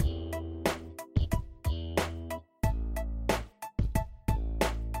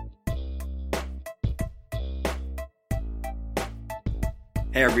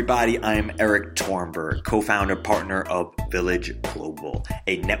Hey everybody, I'm Erik Tornberg, co-founder partner of Village Global,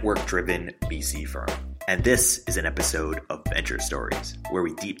 a network-driven VC firm. And this is an episode of Venture Stories, where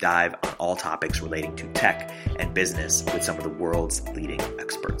we deep dive on all topics relating to tech and business with some of the world's leading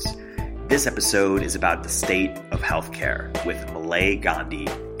experts. This episode is about the state of healthcare with Malay Gandhi,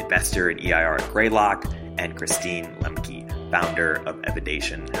 investor in EIR at Greylock, and Christine Lemke, founder of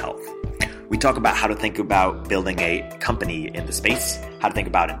Evidation Health. We talk about how to think about building a company in the space, how to think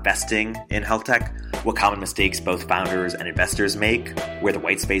about investing in health tech, what common mistakes both founders and investors make, where the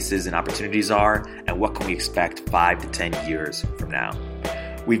white spaces and opportunities are, and what can we expect 5 to 10 years from now.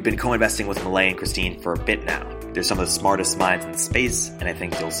 We've been co-investing with Malay and Christine for a bit now. They're some of the smartest minds in the space, and I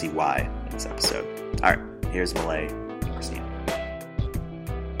think you'll see why in this episode. All right, here's Malay and Christine.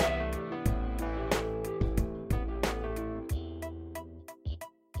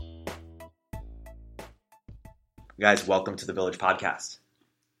 Guys, welcome to the Village Podcast.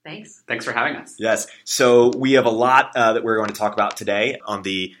 Thanks. Thanks for having us. Yes. So we have a lot that we're going to talk about today on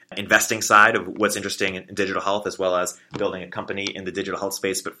the investing side of what's interesting in digital health, as well as building a company in the digital health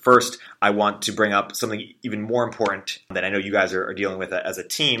space. But first, I want to bring up something even more important that I know you guys are dealing with as a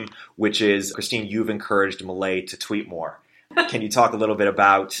team, which is, Christine, you've encouraged Malay to tweet more. Can you talk a little bit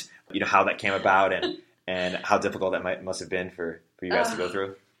about how that came about and how difficult that must have been for you guys to go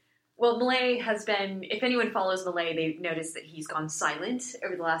through? Well, Malay has been, if anyone follows Malay, they've noticed that he's gone silent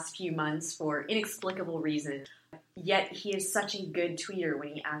over the last few months for inexplicable reasons. Yet he is such a good tweeter when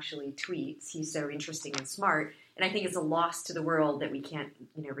he actually tweets. He's so interesting and smart. And I think it's a loss to the world that we can't,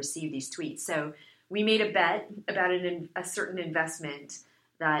 receive these tweets. So we made a bet about a certain investment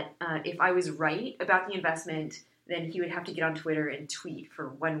that if I was right about the investment, then he would have to get on Twitter and tweet for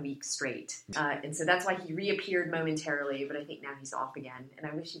 1 week straight. And so that's why he reappeared momentarily, but I think now he's off again, and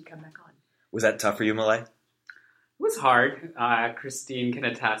I wish he'd come back on. Was that tough for you, Malay? It was hard. Christine can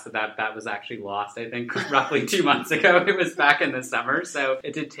attest that bet was actually lost, I think, roughly 2 months ago. It was back in the summer, so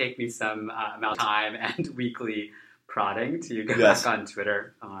it did take me some amount of time and weekly prodding to go back on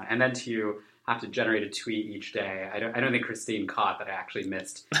Twitter, and then to have to generate a tweet each day. I don't think Christine caught that I actually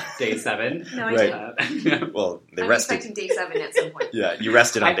missed day 7. No, I didn't. Well, they I'm rested. expecting day 7 at some point. Yeah, you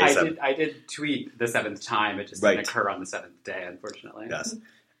rested on day 7. I did tweet the 7th time. It just didn't occur on the 7th day, unfortunately. Yes.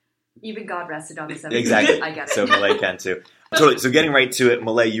 Even God rested on the 7th. Exactly. I get it. So Malay can too. Totally. So getting right to it,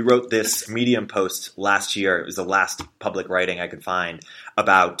 Malay, you wrote this Medium post last year. It was the last public writing I could find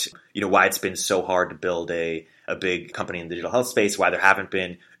about why it's been so hard to build a big company in the digital health space, why there haven't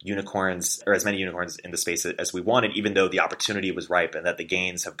been unicorns or as many unicorns in the space as we wanted, even though the opportunity was ripe and that the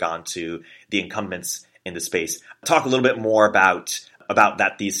gains have gone to the incumbents in the space. Talk a little bit more about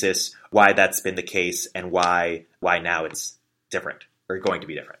that thesis, why that's been the case, and why now it's different or going to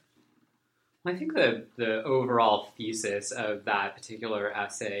be different. I think the overall thesis of that particular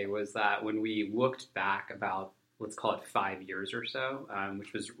essay was that when we looked back about, let's call it 5 years or so,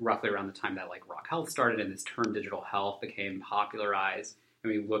 which was roughly around the time that Rock Health started and this term digital health became popularized,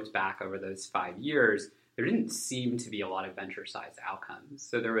 and we looked back over those 5 years, there didn't seem to be a lot of venture-sized outcomes.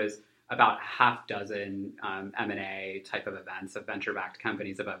 So there was about half dozen M&A type of events of venture-backed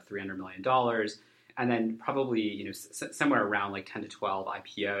companies above $300 million, and then probably somewhere around 10 to 12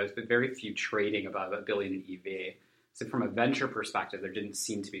 IPOs, but very few trading above $1 billion in EV. So from a venture perspective, there didn't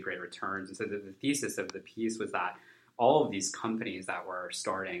seem to be great returns. And so the thesis of the piece was that all of these companies that were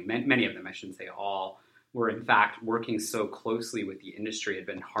starting, many of them, I shouldn't say all, were in fact working so closely with the industry, it had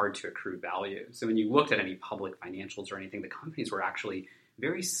been hard to accrue value. So when you looked at any public financials or anything, the companies were actually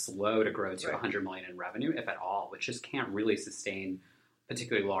very slow to grow to $100 million in revenue, if at all, which just can't really sustain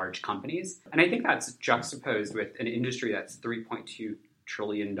particularly large companies. And I think that's juxtaposed with an industry that's $3.2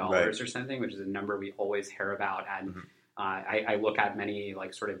 trillion or something, which is a number we always hear about. And I look at many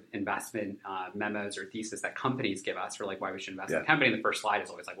sort of investment memos or thesis that companies give us for why we should invest in a company. And the first slide is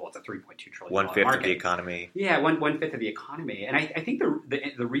always well, it's a $3.2 trillion market. 1/5 of the economy. Yeah, one fifth of the economy. And I think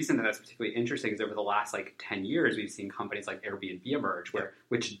the reason that's particularly interesting is over the last 10 years, we've seen companies like Airbnb emerge,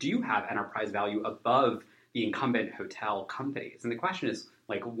 which do have enterprise value above the incumbent hotel companies. And the question is,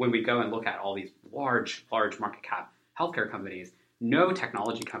 when we go and look at all these large market cap healthcare companies, no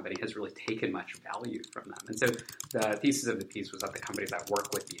technology company has really taken much value from them. And so the thesis of the piece was that the companies that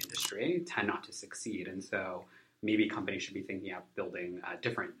work with the industry tend not to succeed. And so maybe companies should be thinking about building a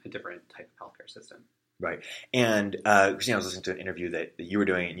different type of healthcare system. Right. And Christine, I was listening to an interview that you were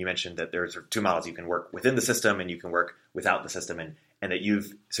doing, and you mentioned that there's sort of two models. You can work within the system and you can work without the system. And that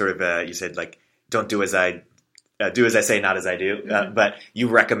you've sort of, you said, don't do as I say, not as I do. But you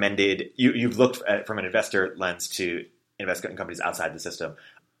recommended, you've looked at from an investor lens to invest in companies outside the system.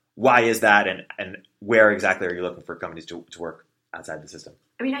 Why is that, and where exactly are you looking for companies to work outside the system?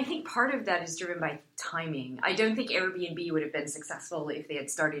 I mean, I think part of that is driven by timing. I don't think Airbnb would have been successful if they had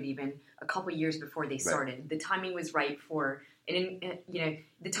started even a couple years before they started. Right. The timing was right for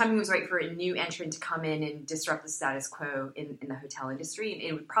the timing was right for a new entrant to come in and disrupt the status quo in the hotel industry. And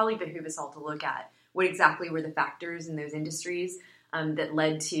it would probably behoove us all to look at what exactly were the factors in those industries that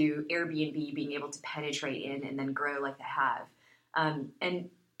led to Airbnb being able to penetrate in and then grow like they have.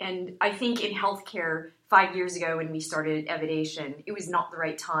 And I think in healthcare, 5 years ago when we started Evidation, it was not the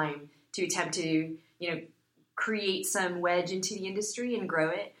right time to attempt to, create some wedge into the industry and grow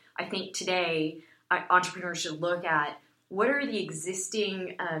it. I think today entrepreneurs should look at what are the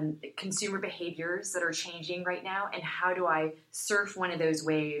existing consumer behaviors that are changing right now, and how do I surf one of those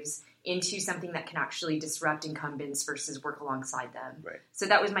waves into something that can actually disrupt incumbents versus work alongside them. Right. So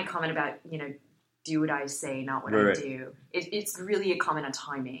that was my comment about, do what I say, not what I do. It's really a comment on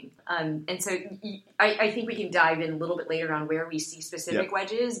timing. And so I think we can dive in a little bit later on where we see specific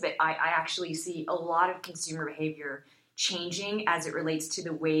wedges, but I actually see a lot of consumer behavior changing as it relates to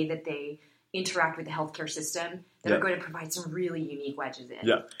the way that they interact with the healthcare system that are going to provide some really unique wedges in.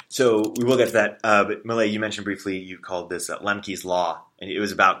 Yeah. So we will get to that. But Malay, you mentioned briefly, you called this Lemke's Law, and it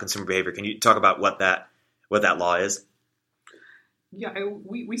was about consumer behavior. Can you talk about what that law is? Yeah,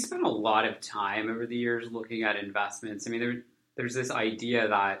 we spent a lot of time over the years looking at investments. I mean, there's this idea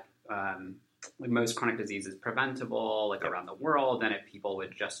that most chronic disease is preventable, around the world, and if people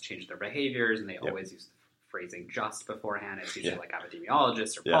would just change their behaviors, and they always use the phrasing "just" beforehand. It's usually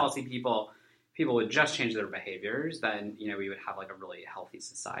epidemiologists or policy people. People would just change their behaviors, then we would have a really healthy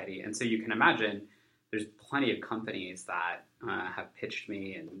society. And so you can imagine there's plenty of companies that have pitched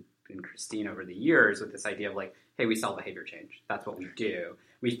me and Christine over the years with this idea of hey, we sell behavior change. That's what we do.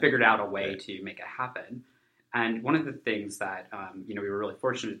 We figured out a way to make it happen. And one of the things that we were really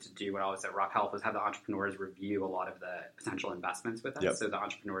fortunate to do when I was at Rock Health was have the entrepreneurs review a lot of the potential investments with us. Yep. So the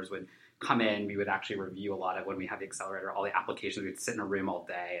entrepreneurs would come in, we would actually review a lot of when we had the accelerator, all the applications. We'd sit in a room all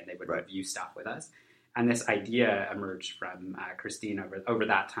day and they would review stuff with us. And this idea emerged from Christine over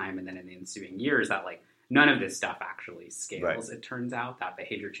that time, and then in the ensuing years that none of this stuff actually scales. Right. It turns out that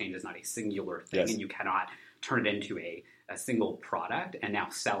behavior change is not a singular thing, and you cannot turn it into a single product and now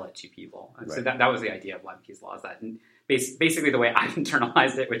sell it to people. And so that was the idea of Lemke's Law. Is that basically the way I've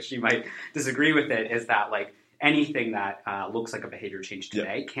internalized it, which you might disagree with it, is that anything that looks like a behavior change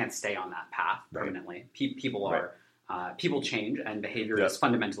today can't stay on that path permanently. People change, and behavior is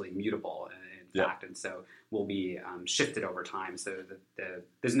fundamentally mutable in fact, and so will be shifted over time. So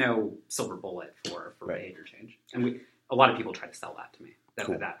there's no silver bullet for behavior change, and a lot of people try to sell that to me.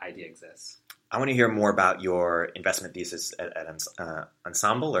 That idea exists. I want to hear more about your investment thesis at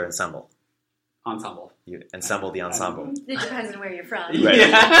Ensemble or Ensemble? Ensemble. You assemble the ensemble. It depends on where you're from. Right,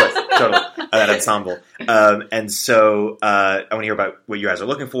 of course, totally. At Ensemble. And so I want to hear about what you guys are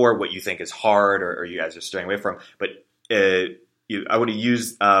looking for, what you think is hard or you guys are straying away from. But I want to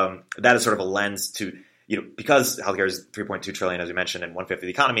use that as sort of a lens to, because healthcare is $3.2 trillion, as you mentioned, and 1/5 of the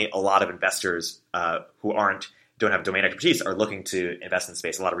economy, a lot of investors who don't have domain expertise are looking to invest in the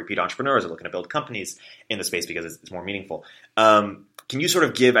space. A lot of repeat entrepreneurs are looking to build companies in the space because it's more meaningful. Can you sort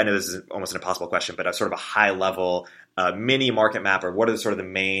of give, I know this is almost an impossible question, but a sort of a high level mini market map, or what are the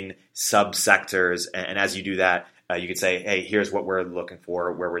main subsectors? And as you do that, you could say, hey, here's what we're looking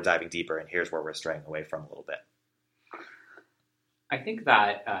for, where we're diving deeper, and here's where we're straying away from a little bit. I think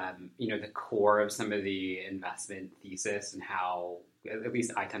that, the core of some of the investment thesis and how, at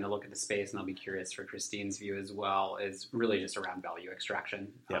least I tend to look at the space, and I'll be curious for Christine's view as well, is really just around value extraction.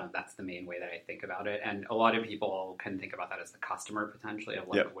 That's the main way that I think about it. And a lot of people can think about that as the customer potentially of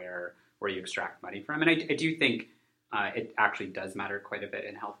where you extract money from. And I do think it actually does matter quite a bit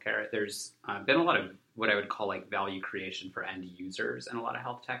in healthcare. There's been a lot of what I would call value creation for end users in a lot of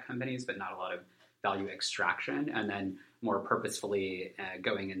health tech companies, but not a lot of value extraction. And then more purposefully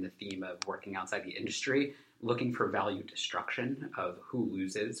going in the theme of working outside the industry, looking for value destruction of who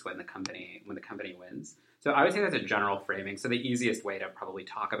loses when the company wins. So I would say that's a general framing. So the easiest way to probably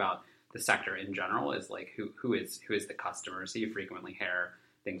talk about the sector in general is who is the customer. So you frequently hear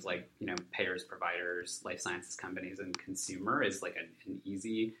things like payers, providers, life sciences companies, and consumer is an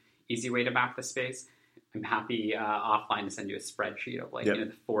easy way to map the space. I'm happy offline to send you a spreadsheet of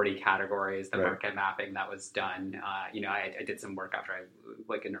the 40 categories, the market mapping that was done. I did some work after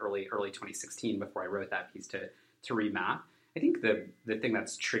in early 2016 before I wrote that piece to remap. I think the thing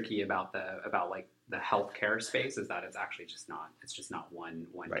that's tricky about the healthcare space is that it's actually just not one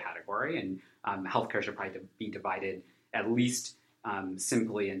category, and healthcare should probably be divided at least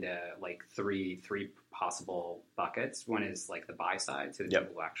simply into three possible buckets. One is the buy side, so the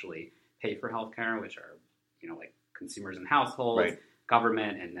people who actually pay for healthcare, which are consumers and households, Right.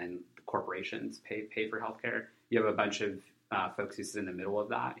 government, and then corporations pay for healthcare. You have a bunch of folks who sit in the middle of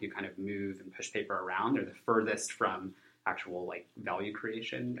that, who kind of move and push paper around. They're the furthest from actual like value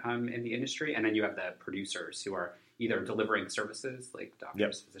creation in the industry. And then you have the producers who are either delivering services like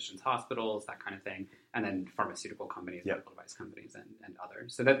doctors, physicians, hospitals, that kind of thing, and then pharmaceutical companies, medical device companies, and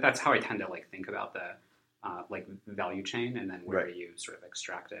others. So that's how I tend to like think about the like value chain, and then where do you sort of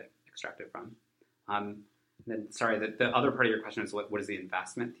extract it from. Then, sorry, the other part of your question is what is the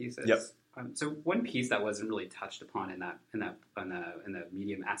investment thesis? Yep. So one piece that wasn't really touched upon in the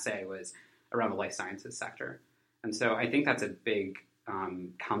Medium essay was around the life sciences sector, and so I think that's a big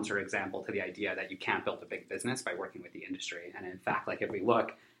counterexample to the idea that you can't build a big business by working with the industry. And in fact, like if we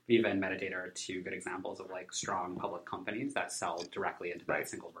look, Viva and Metadata are two good examples of like strong public companies that sell directly into that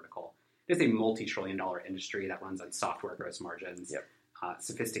single vertical. It is a multi-trillion-dollar industry that runs on software gross margins,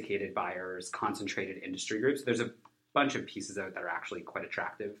 sophisticated buyers, concentrated industry groups. There's a bunch of pieces of it that are actually quite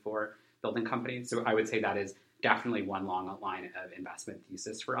attractive for building companies. So I would say that is definitely one long line of investment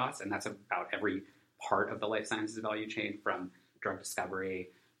thesis for us. And that's about every part of the life sciences value chain, from drug discovery,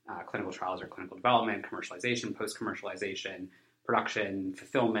 clinical trials or clinical development, commercialization, post-commercialization, production,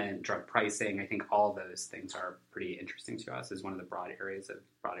 fulfillment, drug pricing. I think all of those things are pretty interesting to us as one of the broad areas of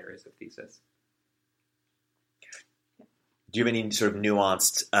thesis. Do you have any sort of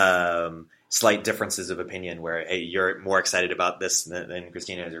nuanced, slight differences of opinion where, hey, you're more excited about this than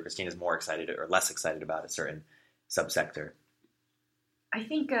Christina is, or Christina's more excited or less excited about a certain subsector? I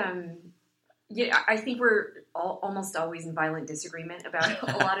think, I think we're almost always in violent disagreement about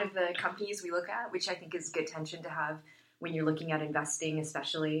a lot of the companies we look at, which I think is good tension to have when you're looking at investing,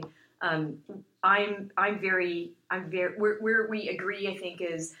 especially. Where we agree, I think,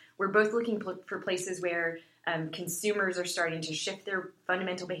 is we're both looking for places where consumers are starting to shift their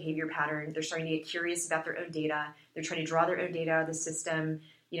fundamental behavior pattern. They're starting to get curious about their own data. They're trying to draw their own data out of the system.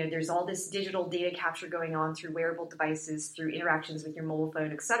 You know, there's all this digital data capture going on through wearable devices, through interactions with your mobile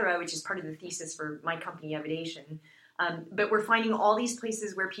phone, et cetera, which is part of the thesis for my company, Evidation. But we're finding all these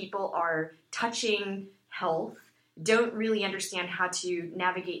places where people are touching health, don't really understand how to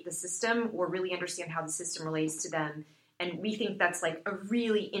navigate the system or really understand how the system relates to them. And we think that's like a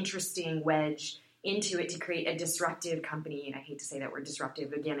really interesting wedge into it to create a disruptive company. And I hate to say that word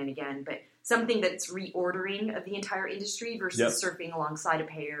disruptive again and again, but something that's reordering of the entire industry versus surfing alongside a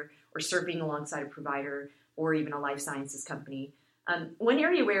payer or surfing alongside a provider or even a life sciences company. One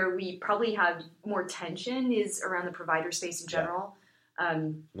area where we probably have more tension is around the provider space in general.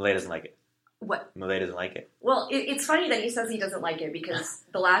 Malay doesn't like it. What? Malay doesn't like it. Well, it's funny that he says he doesn't like it because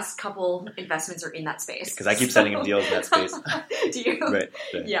the last couple investments are in that space. Because I keep sending him deals in that space. Do you? Right.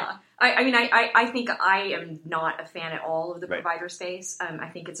 Yeah. I think I am not a fan at all of the provider space. I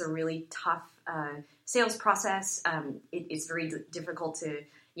think it's a really tough sales process. It's very difficult to,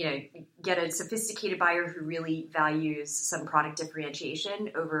 get a sophisticated buyer who really values some product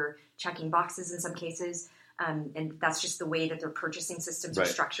differentiation over checking boxes in some cases. And that's just the way that their purchasing systems are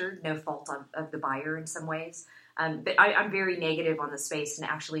structured, no fault of the buyer in some ways. But I'm very negative on the space, and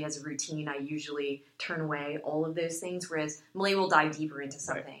actually as a routine, I usually turn away all of those things, whereas Malay will dive deeper into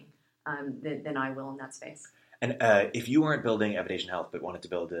something than I will in that space. And if you weren't building Evidation Health but wanted to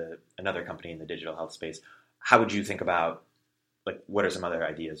build another company in the digital health space, how would you think about, like, what are some other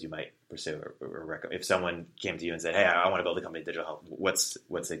ideas you might pursue or recommend? If someone came to you and said, hey, I want to build a company in digital health, what's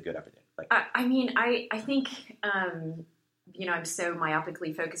a good opportunity? Like, I think, I'm so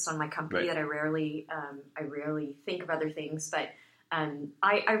myopically focused on my company that I rarely think of other things. But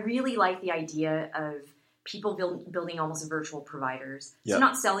I really like the idea of people building almost virtual providers. So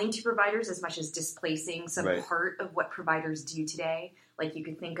not selling to providers as much as displacing some part of what providers do today. Like you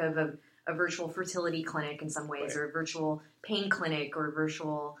could think of a virtual fertility clinic in some ways, or a virtual pain clinic, or a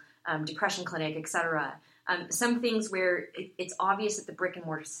virtual depression clinic, et cetera. Some things where it's obvious that the brick and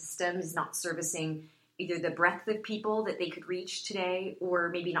mortar system is not servicing either the breadth of people that they could reach today, or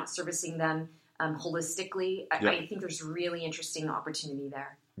maybe not servicing them holistically. I think there's really interesting opportunity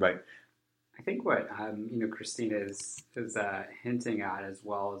there. Right. I think what Christine is hinting at as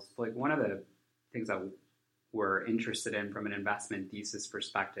well is like one of the things that we're interested in from an investment thesis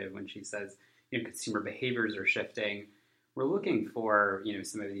perspective when she says consumer behaviors are shifting. We're looking for,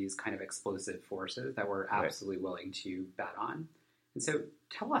 some of these kind of explosive forces that we're absolutely willing to bet on. And so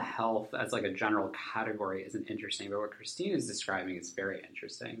telehealth as like a general category isn't interesting, but what Christine is describing is very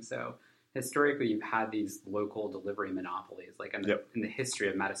interesting. So historically, you've had these local delivery monopolies. Like in the history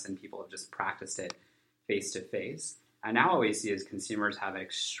of medicine, people have just practiced it face to face. And now what we see is consumers have an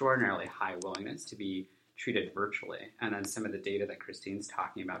extraordinarily high willingness to be treated virtually. And then some of the data that Christine's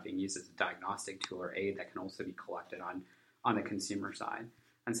talking about being used as a diagnostic tool or aid that can also be collected on the consumer side.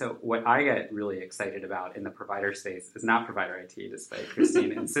 And so what I get really excited about in the provider space is not provider IT, despite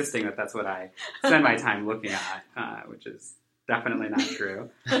Christine insisting that that's what I spend my time looking at, which is definitely not true.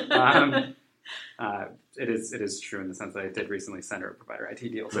 It is true in the sense that I did recently send her a provider IT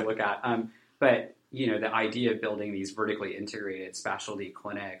deal to look at. But, the idea of building these vertically integrated specialty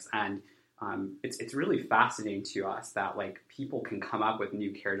clinics, and it's really fascinating to us that people can come up with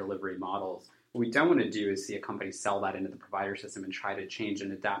new care delivery models. What we don't want to do is see a company sell that into the provider system and try to change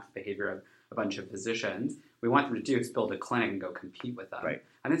and adapt the behavior of a bunch of physicians. What we want them to do is build a clinic and go compete with them. Right.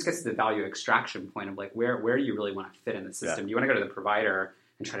 And this gets to the value extraction point of where do you really want to fit in the system? Yeah. Do you want to go to the provider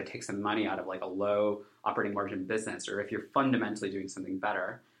and try to take some money out of a low operating margin business, or if you're fundamentally doing something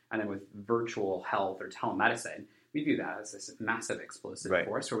better? And then with virtual health or telemedicine, we view that as this massive explosive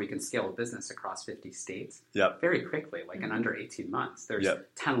force where we can scale a business across 50 states very quickly, in under 18 months. There's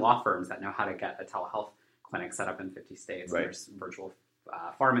 10 law firms that know how to get a telehealth clinic set up in 50 states. Right. There's virtual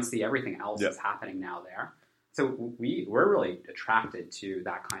pharmacy, everything else is happening now there. So we're really attracted to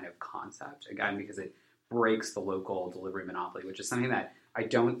that kind of concept, again, because it breaks the local delivery monopoly, which is something that I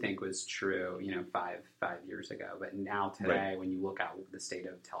don't think was true, five years ago. But now today, when you look at the state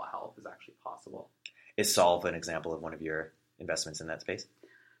of telehealth, is actually possible. Is Solve an example of one of your investments in that space?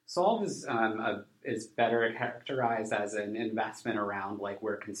 Solve is better characterized as an investment around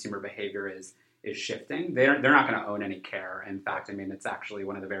where consumer behavior is shifting. They're not going to own any care. In fact, it's actually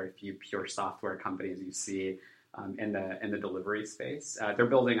one of the very few pure software companies you see in the delivery space. They're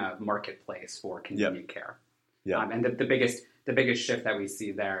building a marketplace for convenient care. And the biggest shift that we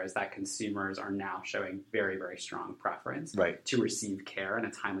see there is that consumers are now showing very, very strong preference to receive care in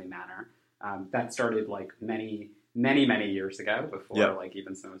a timely manner. That started many years ago, before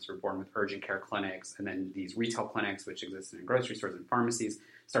even some of us were born, with urgent care clinics, and then these retail clinics, which existed in grocery stores and pharmacies,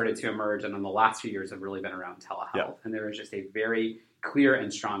 started to emerge. And then the last few years have really been around telehealth. And there is just a very clear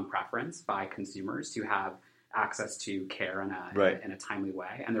and strong preference by consumers to have access to care in a timely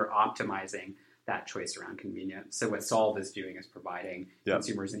way. And they're optimizing that choice around convenience. So what Solve is doing is providing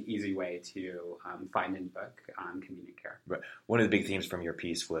consumers an easy way to find and book convenient care. Right. One of the big themes from your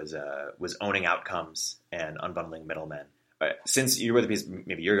piece was owning outcomes and unbundling middlemen. Since you wrote the piece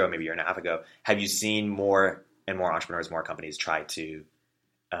maybe a year ago, maybe a year and a half ago, have you seen more and more entrepreneurs, more companies try to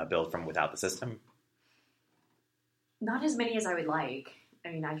build from without the system? Not as many as I would like.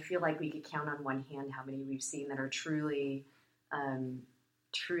 I feel like we could count on one hand how many we've seen that are truly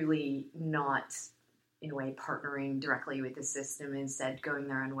not, in a way, partnering directly with the system, instead going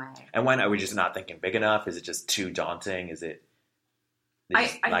their own way. And when are we just not thinking big enough? Is it just too daunting? Is it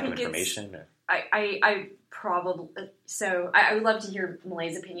lack of information? I probably, so I would love to hear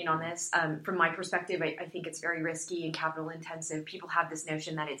Malay's opinion on this. From my perspective, I think it's very risky and capital intensive. People have this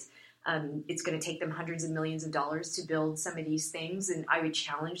notion that it's going to take them hundreds of millions of dollars to build some of these things. And I would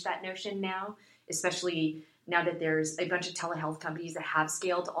challenge that notion now, especially now that there's a bunch of telehealth companies that have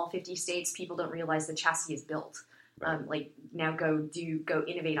scaled to all 50 states. People don't realize the chassis is built. Now go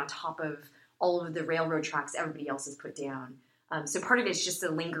innovate on top of all of the railroad tracks everybody else has put down. So part of it's just the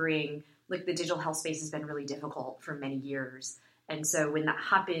lingering, the digital health space has been really difficult for many years. And so when that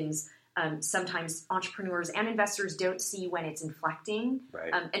happens, sometimes entrepreneurs and investors don't see when it's inflecting.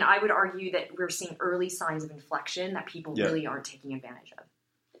 Right. And I would argue that we're seeing early signs of inflection that people really aren't taking advantage of.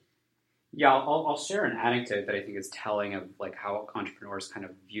 Yeah, I'll share an anecdote that I think is telling of how entrepreneurs kind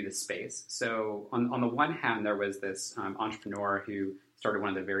of view the space. So on the one hand, there was this entrepreneur who started one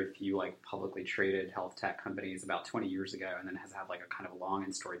of the very few publicly traded health tech companies about 20 years ago, and then has had a kind of long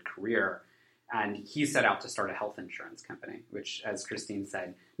and storied career. And he set out to start a health insurance company, which, as Christine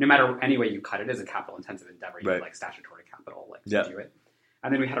said, no matter any way you cut it, is a capital intensive endeavor. You need statutory capital to do it.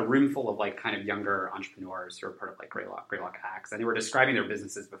 And then we had a room full of kind of younger entrepreneurs who were part of Greylock X, and they were describing their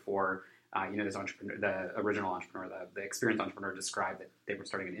businesses before. This entrepreneur, the original entrepreneur, the experienced entrepreneur, described that they were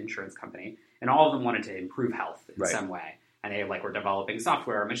starting an insurance company, and all of them wanted to improve health in some way. And they were developing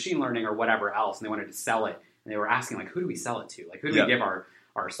software, or machine learning, or whatever else, and they wanted to sell it. And they were asking who do we sell it to? Who do we give our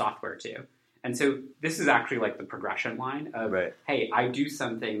software to? And so this is actually the progression line of, hey, I do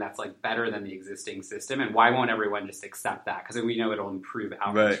something that's better than the existing system, and why won't everyone just accept that? Because we know it'll improve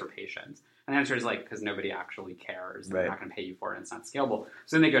outcomes for patients. And the answer is because nobody actually cares. They're not going to pay you for it, and it's not scalable.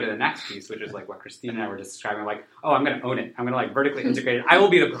 So then they go to the next piece, which is what Christine and I were describing. I'm going to own it. I'm going to vertically integrate it. I will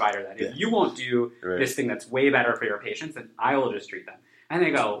be the provider then. If you won't do this thing that's way better for your patients, then I will just treat them. And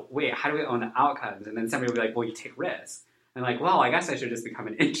they go, wait, how do we own the outcomes? And then somebody will be well, you take risk. And like, well, I guess I should just become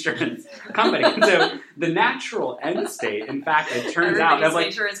an insurance company. And so the natural end state, in fact, it turns out that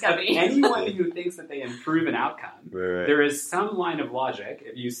like anyone who thinks that they improve an outcome, there is some line of logic.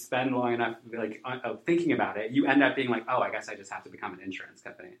 If you spend long enough like thinking about it, you end up being like, oh, I guess I just have to become an insurance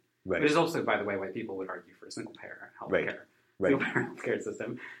company. Right. Which is also, by the way, why people would argue for a single-payer healthcare, single-payer healthcare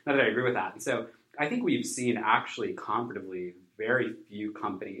system. Not that I agree with that. And so I think we've seen actually comparatively very few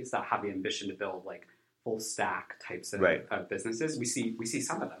companies that have the ambition to build like full stack types of businesses. We see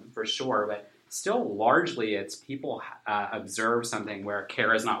some of them for sure, but still largely it's people observe something where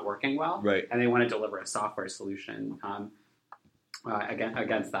care is not working well, and they want to deliver a software solution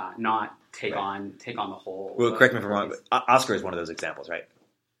against that, not take on the whole. Well, correct me if I'm wrong, but Oscar is one of those examples, right?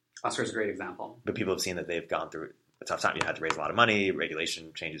 Oscar is a great example. But people have seen that they've gone through a tough time. You had to raise a lot of money,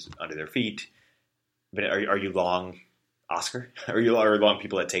 regulation changes under their feet. But are you long Oscar? Are you long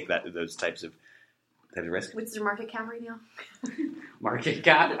people that take those types of risk? What's their market cap right now? Market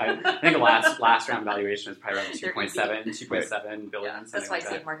cap? I think the last round valuation was probably around 2.7 billion. Yeah, that's why I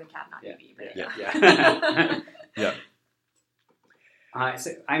said market cap, not EV. But Yeah.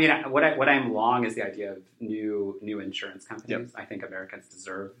 So, I mean, what I'm long is the idea of new insurance companies. I think Americans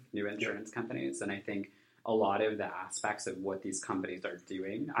deserve new insurance companies, and I think a lot of the aspects of what these companies are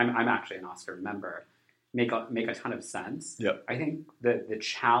doing, I'm actually an Oscar member, make a ton of sense. I think the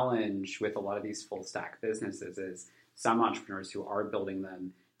challenge with a lot of these full stack businesses is some entrepreneurs who are building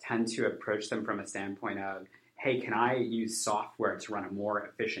them tend to approach them from a standpoint of, hey, can I use software to run a more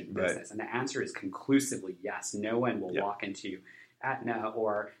efficient business? And the answer is conclusively yes. No one will walk into Aetna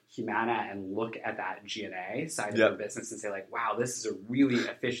or Humana and look at that G&A side of their business and say like, wow, this is a really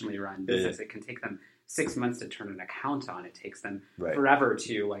efficiently run business. It can take them 6 months to turn an account on. It takes them forever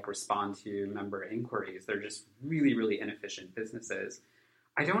to like respond to member inquiries. They're just really, really inefficient businesses.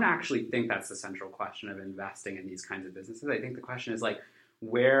 I don't actually think that's the central question of investing in these kinds of businesses. I think the question is like,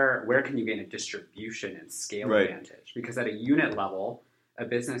 where can you gain a distribution and scale advantage? Because at a unit level, a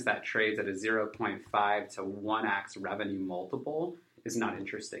business that trades at a 0.5 to 1x revenue multiple is not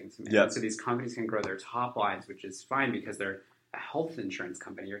interesting to me. So these companies can grow their top lines, which is fine because they're a health insurance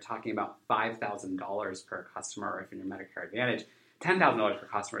company. You're talking about $5,000 per customer, or if you're Medicare Advantage, $10,000 per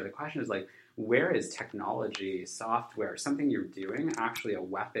customer. The question is like, where is technology, software, something you're doing actually a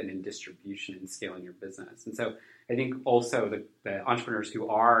weapon in distribution and scaling your business? And so I think also the entrepreneurs who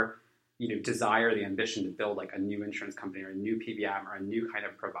are desire the ambition to build like a new insurance company or a new PBM or a new kind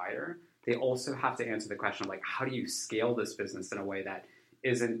of provider, they also have to answer the question of like, how do you scale this business in a way that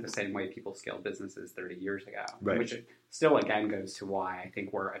isn't the same way people scaled businesses 30 years ago? Which still, again, goes to why I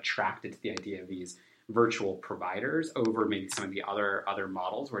think we're attracted to the idea of these virtual providers over maybe some of the other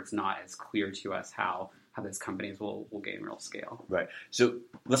models where it's not as clear to us how those companies will gain real scale. Right. So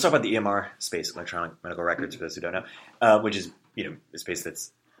let's talk about the EMR space, electronic medical records, for those who don't know, which is a space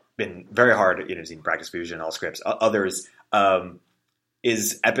that's been very hard, seeing Practice Fusion, Allscripts, others.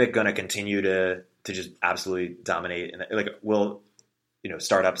 Is Epic going to continue to just absolutely dominate? And like, will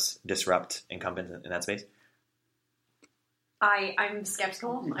startups disrupt incumbents in that space? I'm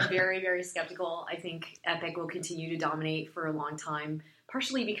skeptical. I'm very, very skeptical. I think Epic will continue to dominate for a long time,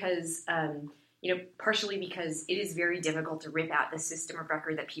 partially because it is very difficult to rip out the system of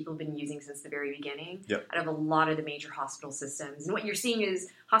record that people have been using since the very beginning out of a lot of the major hospital systems. And what you're seeing is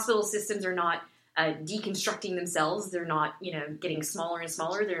hospital systems are not deconstructing themselves. They're not, getting smaller and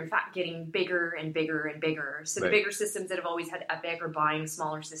smaller. They're in fact getting bigger and bigger and bigger. So the bigger systems that have always had Epic are buying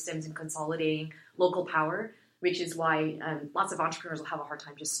smaller systems and consolidating local power, which is why lots of entrepreneurs will have a hard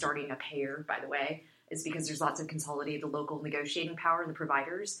time just starting a payer, by the way, is because there's lots of consolidated local negotiating power in the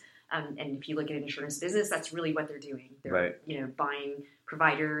providers. And if you look at an insurance business, that's really what they're doing. They're, buying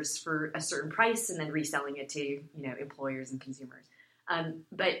providers for a certain price and then reselling it to, employers and consumers.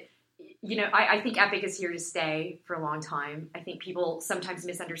 But I think Epic is here to stay for a long time. I think people sometimes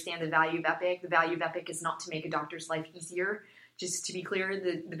misunderstand the value of Epic. The value of Epic is not to make a doctor's life easier. Just to be clear,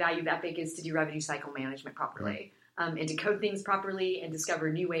 the value of Epic is to do revenue cycle management properly, and to code things properly and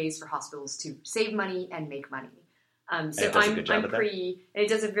discover new ways for hospitals to save money and make money. So I'm pretty. And it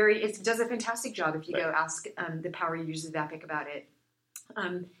does a fantastic job. If you go ask the power users of Epic about it.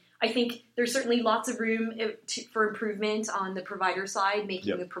 I think there's certainly lots of room for improvement on the provider side,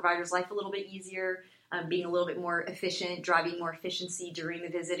 making the provider's life a little bit easier, being a little bit more efficient, driving more efficiency during the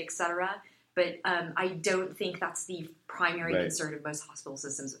visit, etc. But I don't think that's the primary concern of most hospital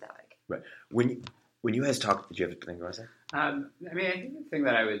systems with Epic. Right. When you guys talk, did you have anything you want to say? I think the thing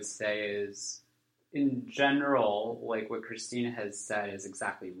that I would say is, in general, like what Christine has said is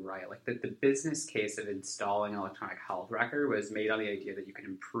exactly right. Like the business case of installing an electronic health record was made on the idea that you can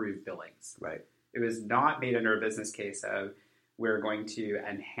improve billings. Right. It was not made under a business case of we're going to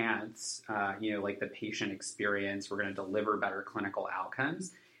enhance, like the patient experience. We're going to deliver better clinical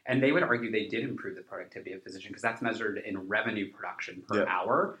outcomes. And they would argue they did improve the productivity of physician because that's measured in revenue production per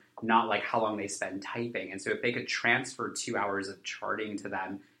hour, not like how long they spend typing. And so if they could transfer 2 hours of charting to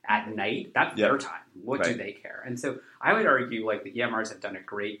them at night, that's their time. What do they care? And so I would argue like the EMRs have done a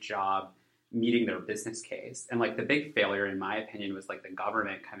great job meeting their business case. And like the big failure, in my opinion, was like the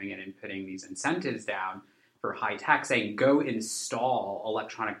government coming in and putting these incentives down for high tech, saying go install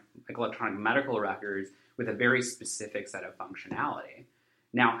electronic medical records with a very specific set of functionality.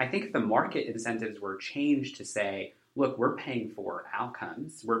 Now, I think if the market incentives were changed to say, look, we're paying for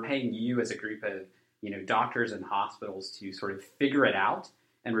outcomes. We're paying you as a group of, doctors and hospitals to sort of figure it out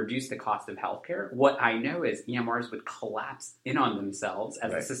and reduce the cost of healthcare. What I know is EMRs would collapse in on themselves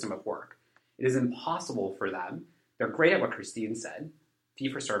as a system of work. It is impossible for them. They're great at what Christine said, fee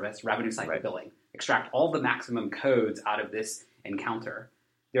for service, revenue cycle billing, extract all the maximum codes out of this encounter.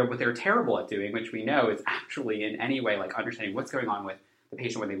 What they're terrible at doing, which we know is actually in any way like understanding what's going on with the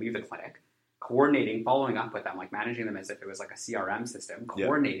patient when they leave the clinic, coordinating, following up with them, like managing them as if it was like a CRM system,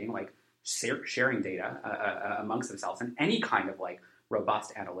 coordinating, like sharing data amongst themselves, and any kind of like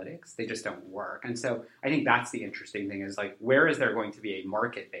robust analytics, they just don't work. And so I think that's the interesting thing is like, where is there going to be a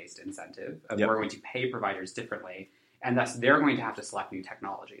market-based incentive of we're going to pay providers differently, and thus they're going to have to select new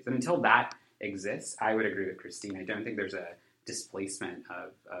technologies. And until that exists, I would agree with Christine. I don't think there's a displacement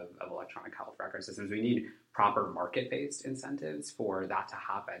of electronic health record systems. We need proper market-based incentives for that to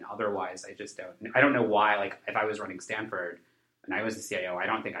happen. Otherwise, I don't know why, like if I was running Stanford and I was the CIO, I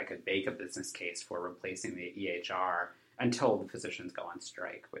don't think I could make a business case for replacing the EHR until the physicians go on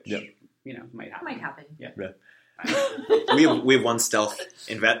strike, which, might happen. Might happen. We have one stealth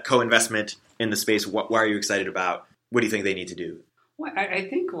co-investment in the space. Why are you excited about? What do you think they need to do? Well, I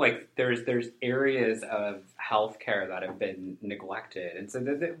think like there's areas of healthcare that have been neglected. And so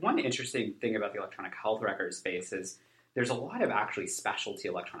the one interesting thing about the electronic health record space is there's a lot of actually specialty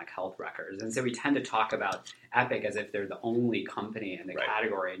electronic health records. And so we tend to talk about Epic as if they're the only company in the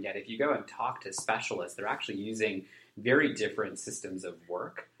category. And yet if you go and talk to specialists, they're actually using very different systems of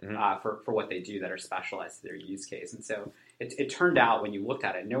work for what they do that are specialized to their use case. And so it turned out when you looked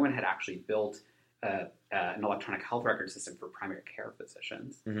at it, no one had actually built an electronic health record system for primary care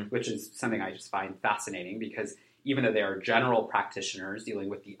physicians, which is something I just find fascinating because even though they are general practitioners dealing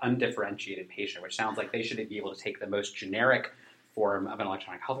with the undifferentiated patient, which sounds like they should be able to take the most generic form of an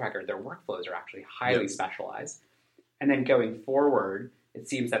electronic health record, their workflows are actually highly specialized. And then going forward, it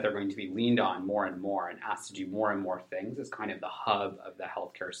seems that they're going to be leaned on more and more and asked to do more and more things as kind of the hub of the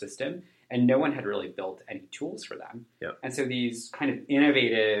healthcare system. And no one had really built any tools for them. And so these kind of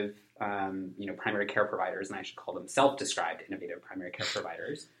innovative primary care providers, and I should call them self-described innovative primary care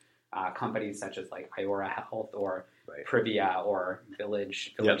providers, companies such as like Iora Health or Privia or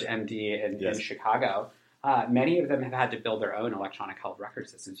Village MD in Chicago, many of them have had to build their own electronic health record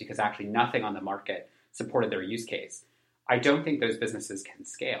systems because actually nothing on the market supported their use case. I don't think those businesses can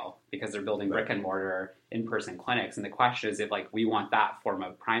scale because they're building brick and mortar in-person clinics. And the question is if like we want that form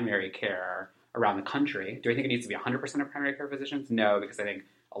of primary care around the country, do I think it needs to be 100% of primary care physicians? No, because I think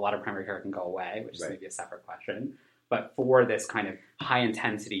a lot of primary care can go away, which is maybe a separate question. But for this kind of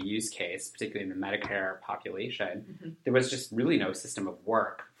high-intensity use case, particularly in the Medicare population, there was just really no system of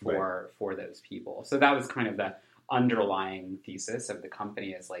work for those people. So that was kind of the underlying thesis of the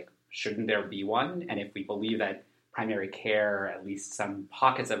company is like, shouldn't there be one? And if we believe that primary care, at least some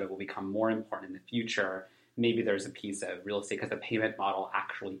pockets of it will become more important in the future, maybe there's a piece of real estate because the payment model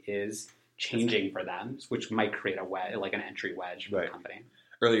actually is changing for them, which might create a wedge, like an entry wedge for the company.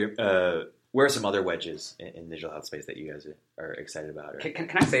 Earlier, where are some other wedges in digital health space that you guys are excited about? Can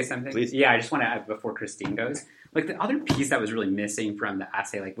I say something? Please. Yeah, I just want to add before Christine goes. Like the other piece that was really missing from the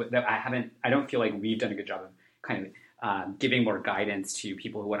essay, like that I don't feel like we've done a good job of kind of giving more guidance to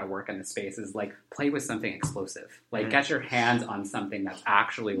people who want to work in the space is like play with something explosive. Like get your hands on something that's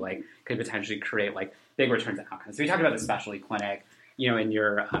actually like could potentially create like big returns on outcomes. So we talked about the specialty clinic. In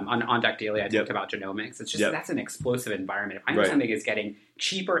your on Deck Daily, I talked about genomics. It's just that's an explosive environment. If I know something is getting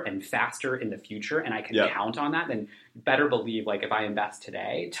cheaper and faster in the future, and I can count on that, then better believe like if I invest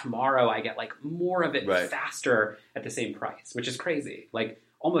today, tomorrow I get like more of it faster at the same price, which is crazy. Like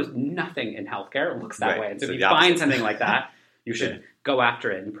almost nothing in healthcare looks that way. And so if you find something like that, you should go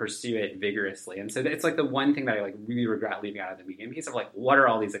after it and pursue it vigorously. And so it's like the one thing that I like really regret leaving out of the beginning piece of like, what are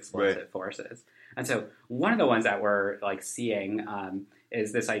all these explosive forces? And so one of the ones that we're like seeing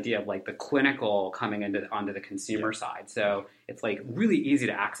is this idea of like the clinical coming onto the consumer side. So it's like really easy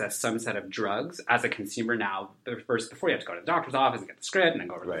to access some set of drugs as a consumer now. First, before you have to go to the doctor's office and get the script and then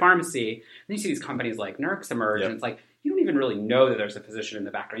go over to the pharmacy. And you see these companies like Nurx emerge, and it's like you don't even really know that there's a physician in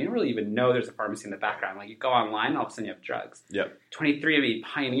the background. You don't really even know there's a pharmacy in the background. Like you go online, and all of a sudden you have drugs. 23andMe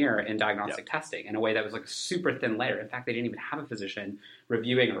pioneer in diagnostic testing in a way that was like a super thin layer. In fact, they didn't even have a physician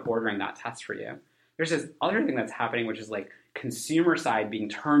reviewing or ordering that test for you. There's this other thing that's happening, which is like consumer side being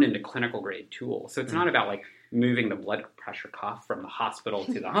turned into clinical grade tools. So it's not about like moving the blood pressure cuff from the hospital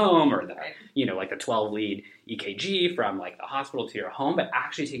to the home, or the, you know, like the 12 lead EKG from like the hospital to your home, but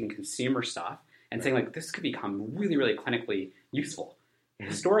actually taking consumer stuff and saying like, this could become really, really clinically useful.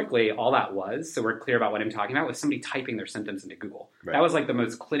 Historically, all that was, so we're clear about what I'm talking about, was somebody typing their symptoms into Google. That was like the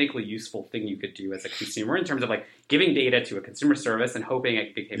most clinically useful thing you could do as a consumer in terms of like giving data to a consumer service and hoping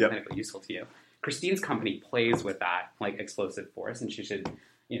it became clinically useful to you. Christine's company plays with that like explosive force, and she should,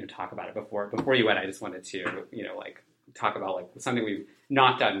 you know, talk about it before you went. I just wanted to, you know, like talk about like something we've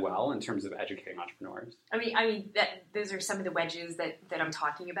not done well in terms of educating entrepreneurs. I mean those are some of the wedges that I'm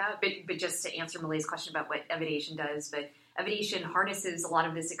talking about. But just to answer Malay's question about what Evidation does, but Evidation harnesses a lot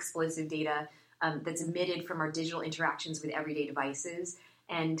of this explosive data that's emitted from our digital interactions with everyday devices,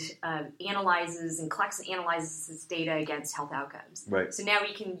 and analyzes and collects and analyzes this data against health outcomes. So now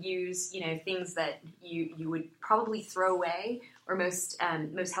we can use, you know, things that you would probably throw away, or most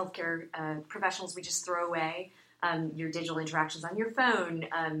healthcare professionals would just throw away. Your digital interactions on your phone.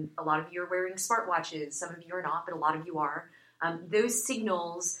 A lot of you are wearing smartwatches. Some of you are not, but a lot of you are. Those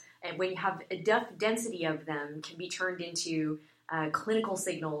signals, and when you have a density of them, can be turned into clinical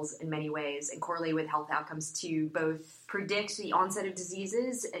signals in many ways and correlate with health outcomes to both predict the onset of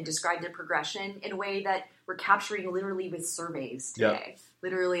diseases and describe their progression in a way that we're capturing literally with surveys today.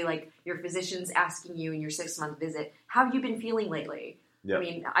 Literally, like your physician's asking you in your 6-month visit, how have you been feeling lately? I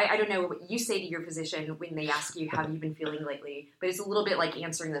mean, I don't know what you say to your physician when they ask you, how have you been feeling lately? But it's a little bit like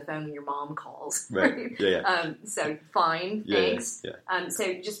answering the phone when your mom calls. So fine, thanks.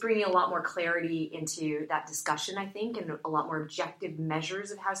 So just bringing a lot more clarity into that discussion, I think, and a lot more objective measures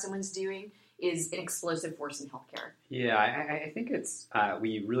of how someone's doing is an explosive force in healthcare. Yeah, I think it's,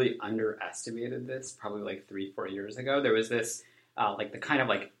 we really underestimated this probably like 3-4 years ago. There was this, like the kind of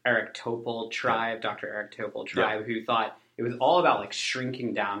like Erik Topol tribe, Dr. Erik Topol tribe, who thought it was all about like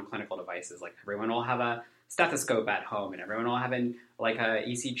shrinking down clinical devices. Like everyone will have a stethoscope at home, and everyone will have like a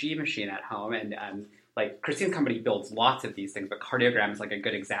ECG machine at home. And like Christine's company builds lots of these things, but cardiogram is like a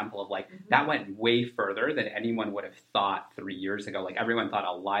good example of like that went way further than anyone would have thought 3 years ago. Like everyone thought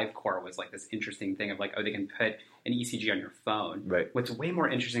a live core was like this interesting thing of like, oh, they can put an ECG on your phone. What's way more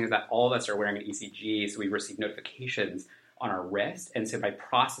interesting is that all of us are wearing an ECG, so we receive notifications on our wrist. And so by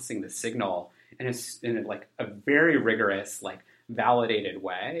processing the signal in like a very rigorous, like validated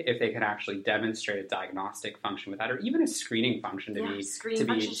way, if they can actually demonstrate a diagnostic function with that, or even a screening function to be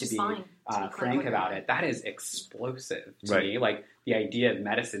frank about it, that is explosive to me. Like the idea of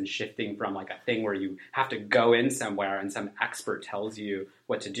medicine shifting from like a thing where you have to go in somewhere and some expert tells you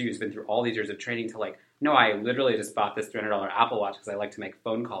what to do, who's been through all these years of training, to like, no, I literally just bought this $300 Apple Watch because I like to make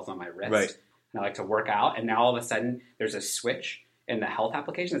phone calls on my wrist. And I like to work out, and now all of a sudden there's a switch in the health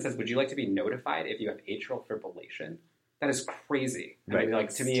application that says, would you like to be notified if you have atrial fibrillation? That is crazy. I mean,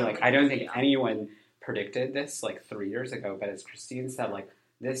 like to me, like I don't think anyone predicted this like 3 years ago, but as Christine said, like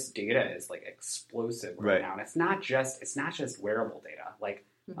this data is like explosive right now. And it's not just wearable data. Like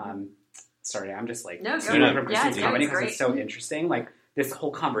sorry, I'm just like from Christine's company because it's so interesting. Like this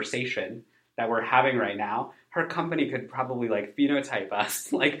whole conversation that we're having right now, her company could probably like phenotype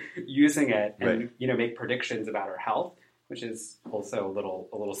us, like using it and you know, make predictions about our health, which is also a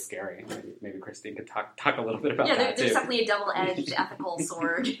little scary. Maybe Christine could talk a little bit about that there's too. Definitely a double-edged ethical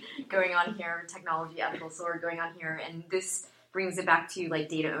sword going on here, technology ethical sword going on here, and this brings it back to like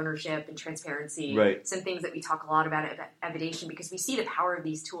data ownership and transparency. Some things that we talk a lot about at Evidation, because we see the power of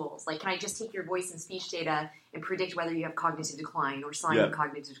these tools. Like, can I just take your voice and speech data and predict whether you have cognitive decline or sign of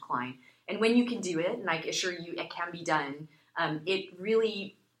cognitive decline? And when you can do it, and I assure you it can be done, it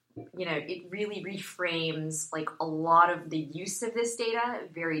really reframes like a lot of the use of this data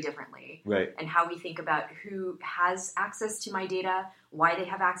very differently. And how we think about who has access to my data, why they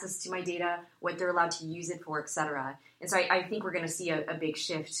have access to my data, what they're allowed to use it for, etc. And so I think we're going to see a big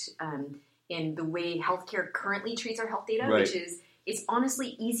shift in the way healthcare currently treats our health data, which is it's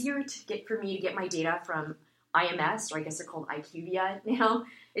honestly easier for me to get my data from IMS, or I guess they're called IQVIA now.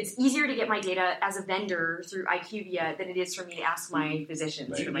 It's easier to get my data as a vendor through IQVIA than it is for me to ask my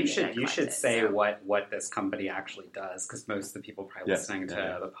physicians for my data. You should say what this company actually does, because most of the people probably listening to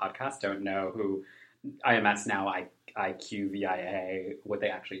the podcast don't know who IMS now IQVIA, what they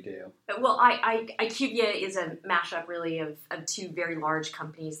actually do. Well, IQVIA is a mashup, really, of two very large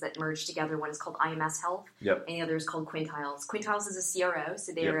companies that merged together. One is called IMS Health, Yep. and the other is called Quintiles. Quintiles is a CRO,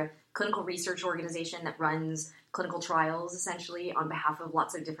 so they're a clinical research organization that runs clinical trials, essentially, on behalf of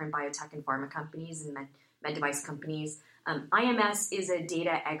lots of different biotech and pharma companies and med device companies. IMS is a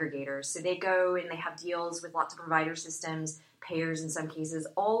data aggregator, so they go and they have deals with lots of provider systems, payers in some cases,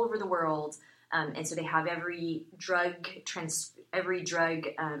 all over the world. And so they have every drug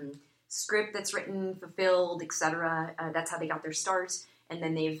script that's written, fulfilled, etc. That's how they got their start. And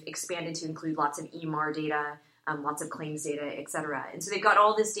then they've expanded to include lots of EMR data, lots of claims data, etc. And so they've got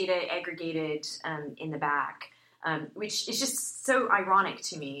all this data aggregated in the back, which is just so ironic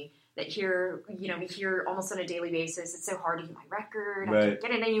to me that here, we hear almost on a daily basis, it's so hard to get my record, I can't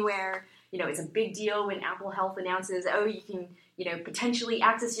get it anywhere. It's a big deal when Apple Health announces, you can, potentially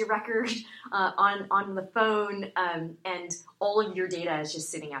access your record on the phone, and all of your data is just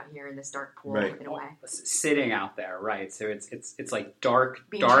sitting out here in this dark pool in a way. Sitting out there, right? So it's like dark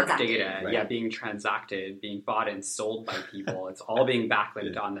data, being transacted, being bought and sold by people. It's all being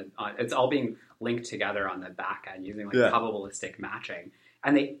backlinked it's all being linked together on the back end using probabilistic matching.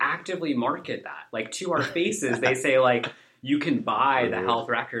 And they actively market that, to our faces. They say you can buy the health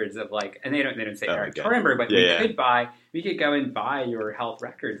records of and they don't say Erik Tornberg, but we could go and buy your health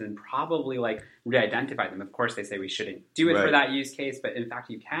records and probably re-identify them. Of course, they say we shouldn't do it for that use case, but in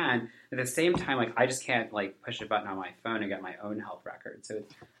fact you can. At the same time, I just can't push a button on my phone and get my own health record. So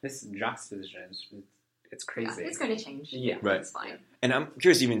this juxtaposition it's crazy. Yeah, it's going to change. Yeah, it's fine. And I'm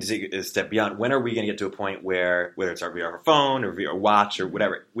curious, even to take a step beyond, when are we going to get to a point where, whether it's via our phone or via our watch or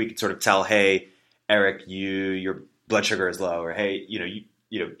whatever, we could sort of tell, hey, Erik, your blood sugar is low, or hey, you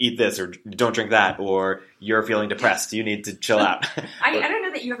eat this or don't drink that, or you're feeling depressed, you need to chill out. I don't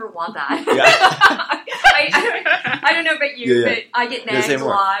know that you ever want that. Yeah. I don't know about you, but I get nagged a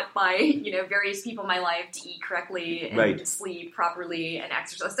lot by various people in my life to eat correctly and sleep properly and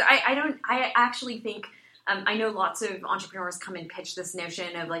exercise. So I actually think. I know lots of entrepreneurs come and pitch this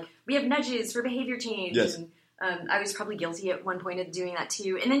notion of we have nudges for behavior change. Yes. And I was probably guilty at one point of doing that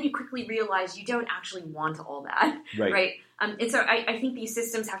too. And then you quickly realize you don't actually want all that, right? And so I think these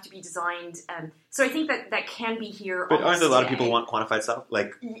systems have to be designed. So I think that can be here. But aren't there a lot of people who want quantified stuff?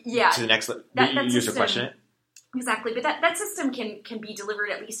 To the next level, you used to question it. Exactly, but that system can be delivered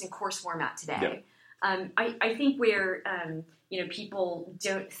at least in course format today. Yep. I think where people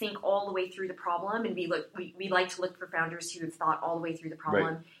don't think all the way through the problem, and we like to look for founders who have thought all the way through the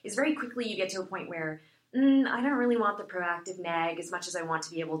problem. Is very quickly you get to a point where I don't really want the proactive nag as much as I want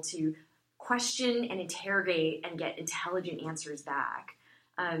to be able to question and interrogate and get intelligent answers back.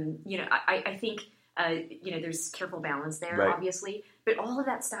 I think there's careful balance there, obviously, but all of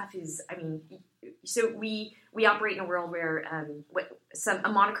that stuff is, so we operate in a world where a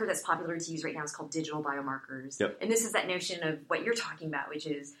moniker that's popular to use right now is called digital biomarkers. Yep. And this is that notion of what you're talking about, which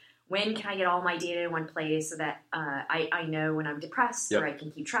is when can I get all my data in one place so that I know when I'm depressed, or I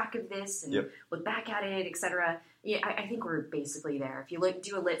can keep track of this and look back at it, etc. Yeah, I think we're basically there. If you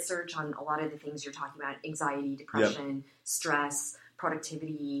do a lit search on a lot of the things you're talking about, anxiety, depression, stress,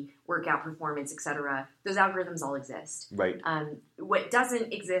 productivity, workout performance, etc., those algorithms all exist. Right. What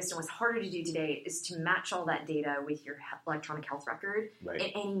doesn't exist and what's harder to do today is to match all that data with your electronic health record in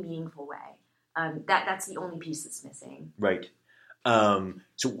any meaningful way. That's the only piece that's missing. Right.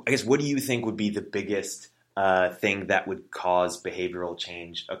 So I guess, what do you think would be the biggest thing that would cause behavioral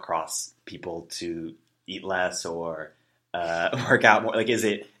change across people to eat less or work out more? Is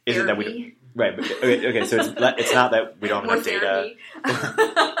it that we... Right. Okay. So it's not that we don't have enough data.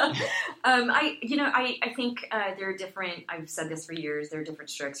 I think there are different. I've said this for years. There are different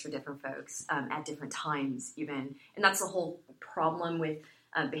strokes for different folks at different times, even, and that's the whole problem with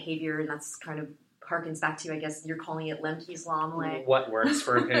behavior. And that's kind of harkens back to, I guess you're calling it Lemke's law, Malay. What works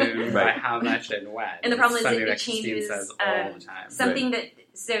for whom, by how much, and when. And the problem is it changes. Says all the time. Something that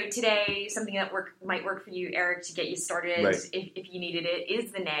today, something that might work for you, Erik, to get you started if you needed it,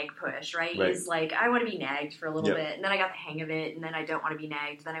 is the nag push, right? Is I want to be nagged for a little bit, and then I got the hang of it, and then I don't want to be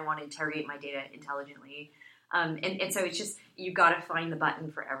nagged, then I want to interrogate my data intelligently. And so it's just, you got to find the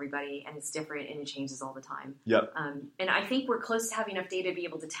button for everybody, and it's different, and it changes all the time. Yep. And I think we're close to having enough data to be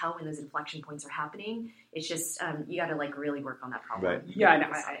able to tell when those inflection points are happening. It's just, you got to really work on that problem. Right. Yeah, and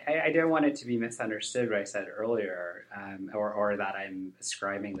I don't want it to be misunderstood what I said earlier, or that I'm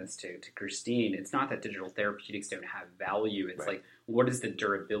ascribing this to Christine. It's not that digital therapeutics don't have value. It's what is the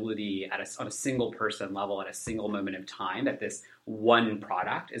durability on a single person level at a single moment of time that this one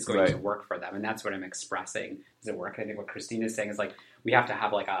product is going to work for them. And that's what I'm expressing. Does it work? I think what Christine is saying is like, we have to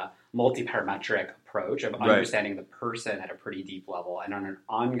have like a multi-parametric approach of understanding the person at a pretty deep level and on an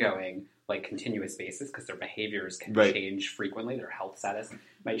ongoing, like continuous basis, because their behaviors can change frequently, their health status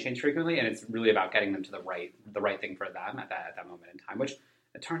might change frequently. And it's really about getting them to the right thing for them at that moment in time, which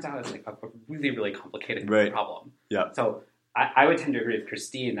it turns out is like a really, really complicated problem. Yeah. So I would tend to agree with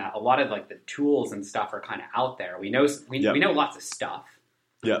Christine that a lot of like the tools and stuff are kind of out there. We know lots of stuff.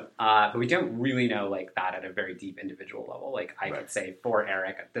 Yeah. But we don't really know like that at a very deep individual level. Like I could say for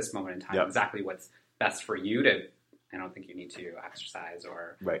Erik at this moment in time exactly what's best for you to. I don't think you need to exercise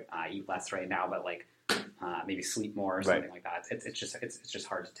or eat less right now, but like maybe sleep more or something like that. It's just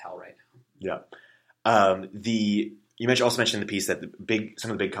hard to tell right now. Yeah. You also mentioned in the piece that some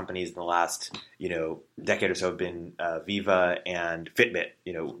of the big companies in the last decade or so have been Viva and Fitbit.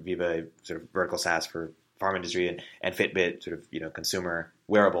 Viva sort of vertical SaaS for farm industry and Fitbit sort of consumer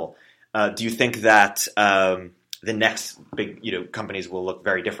wearable. Do you think that the next big companies will look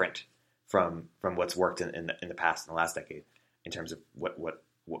very different from what's worked in the past, in the last decade, in terms of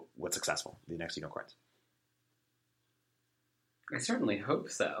what's successful, the next unicorns? I certainly hope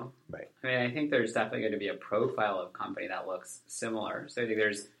so. Right. I mean, I think there's definitely going to be a profile of company that looks similar. So I think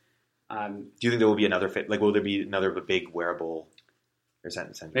there's. Do you think there will be another will there be another big wearable? I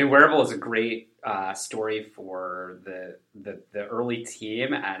mean, wearable is a great story for the early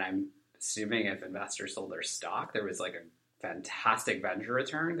team, and I'm assuming if investors sold their stock, there was like a fantastic venture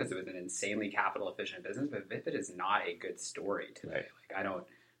return because it was an insanely capital efficient business. But Fitbit is not a good story today. Like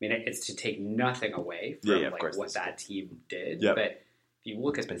it's to take nothing away from what that team did. Yep. But if you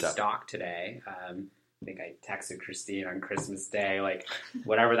look at the stock today, I think I texted Christine on Christmas Day, like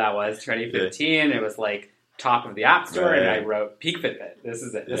whatever that was, 2015. It was like top of the App Store, and I wrote peak Fitbit. This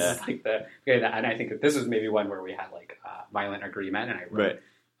is it. This is like and I think that this was maybe one where we had like violent agreement, and I wrote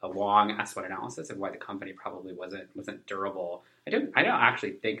a long S1 analysis of why the company probably wasn't durable. I don't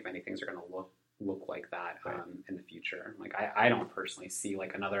actually think many things are going to look like that in the future. Like I don't personally see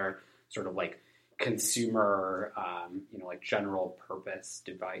like another sort of like consumer, like general purpose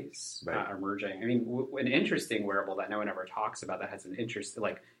device emerging. I mean, an interesting wearable that no one ever talks about that has an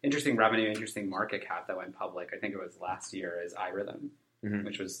interesting revenue, interesting market cap that went public. I think it was last year is iRhythm,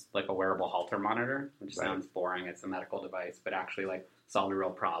 which was like a wearable Holter monitor, which sounds boring. It's a medical device, but actually like solved a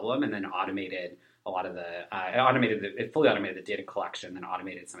real problem and then automated a lot of it fully automated the data collection, then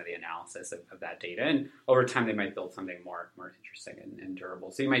automated some of the analysis of that data. And over time, they might build something more interesting and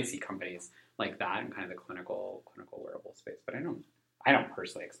durable. So you might see companies like that in kind of the clinical wearable space. But I don't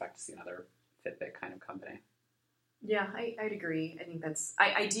personally expect to see another Fitbit kind of company. Yeah, I'd agree. I think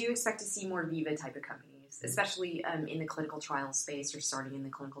I do expect to see more Viva type of companies, especially in the clinical trial space or starting in the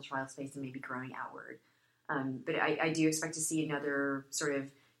clinical trial space and maybe growing outward. But I do expect to see another sort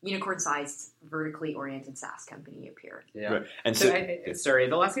of unicorn-sized, vertically oriented SaaS company appear. Yeah. Right. And so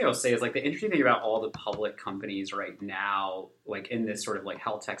the last thing I'll say is like the interesting thing about all the public companies right now, like in this sort of like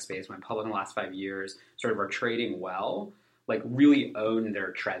health tech space, went public in the last 5 years, sort of are trading well, like really own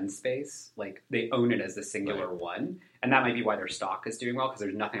their trend space. Like they own it as the singular one. And that might be why their stock is doing well because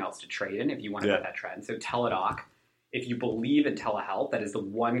there's nothing else to trade in if you want to get that trend. So Teladoc, if you believe in telehealth, that is the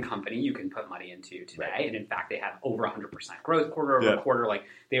one company you can put money into today. Right. And in fact, they have over 100% growth quarter over quarter. Like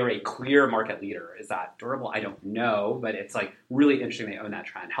they are a clear market leader. Is that durable? I don't know, but it's like really interesting. They own that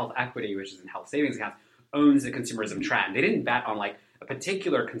trend. Health Equity, which is in health savings accounts, owns the consumerism trend. They didn't bet on like a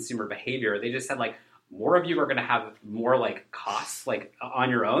particular consumer behavior. They just said like, more of you are going to have more like costs like on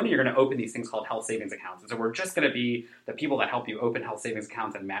your own. And you're going to open these things called health savings accounts. And so we're just going to be the people that help you open health savings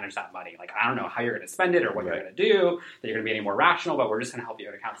accounts and manage that money. Like, I don't know how you're going to spend it or what you're going to do, that you're going to be any more rational, but we're just going to help you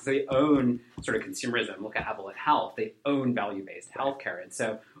own accounts. So they own sort of consumerism. Look at Evolent Health. They own value-based healthcare. And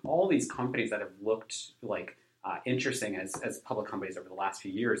so all these companies that have looked like interesting as public companies over the last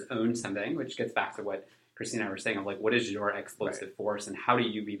few years own something, which gets back to what Christine and I were saying of like, what is your explosive force and how do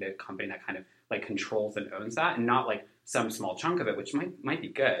you be the company that kind of like controls and owns that and not like some small chunk of it, which might be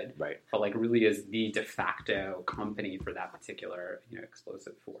good, but like really is the de facto company for that particular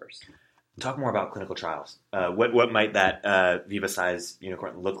explosive force. Talk more about clinical trials. What might that Viva size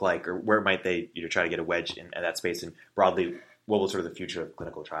unicorn look like, or where might they try to get a wedge in that space? And broadly, what will sort of the future of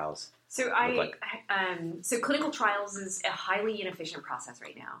clinical trials look like? So clinical trials is a highly inefficient process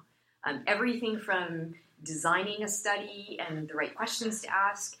right now. Everything from designing a study and the right questions to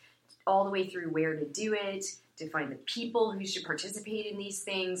ask, all the way through where to do it, to find the people who should participate in these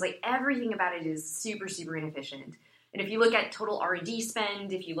things. Like everything about it is super, super inefficient. And if you look at total R&D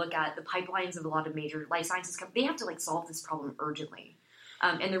spend, if you look at the pipelines of a lot of major life sciences companies, they have to like solve this problem urgently.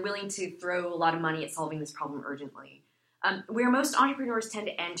 And they're willing to throw a lot of money at solving this problem urgently. Where most entrepreneurs tend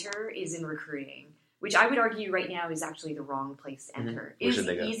to enter is in recruiting, which I would argue right now is actually the wrong place to enter. It is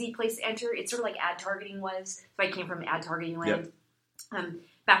the easy place to enter. It's sort of like ad targeting was. So I came from ad targeting land.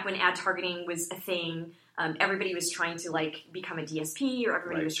 Back when ad targeting was a thing, everybody was trying to like become a DSP, or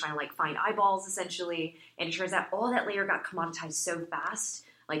everybody was trying to like find eyeballs essentially. And it turns out all that layer got commoditized so fast.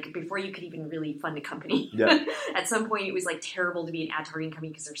 Like before you could even really fund a company. At some point it was like terrible to be an ad targeting company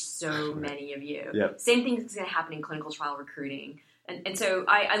because there's so many of you. Same thing is going to happen in clinical trial recruiting. And so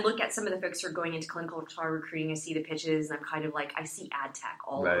I look at some of the folks who are going into clinical trial recruiting, I see the pitches, and I'm kind of like, I see ad tech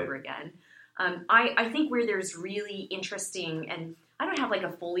all over again. I think where there's really interesting, and I don't have like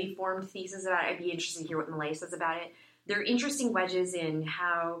a fully formed thesis about it. I'd be interested to hear what Malay says about it. There are interesting wedges in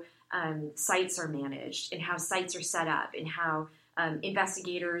how sites are managed and how sites are set up and how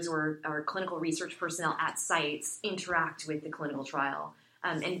investigators or clinical research personnel at sites interact with the clinical trial.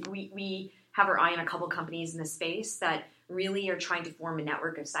 And we have our eye on a couple companies in the space that really are trying to form a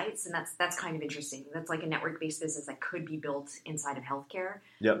network of sites, and that's kind of interesting. That's like a network-based business that could be built inside of healthcare,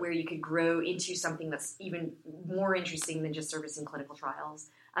 where you could grow into something that's even more interesting than just servicing clinical trials.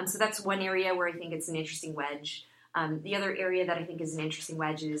 So that's one area where I think it's an interesting wedge. The other area that I think is an interesting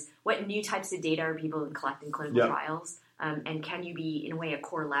wedge is what new types of data are people collecting clinical trials, and can you be, in a way, a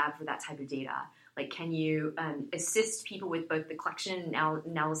core lab for that type of data? Like, can you assist people with both the collection and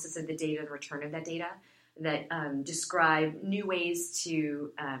analysis of the data and return of that data that describe new ways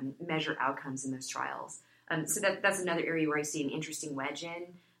to measure outcomes in those trials? So that's another area where I see an interesting wedge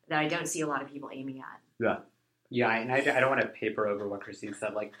in that I don't see a lot of people aiming at. Yeah, and I don't want to paper over what Christine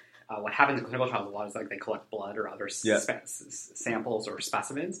said. Like, what happens in clinical trials a lot is like they collect blood or other samples or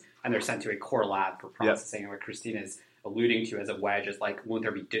specimens, and they're sent to a core lab for processing. And what Christine is alluding to as a wedge is like, won't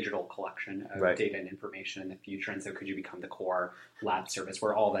there be digital collection of data and information in the future? And so could you become the core lab service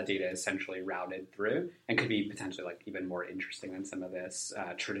where all that data is essentially routed through and could be potentially like even more interesting than some of this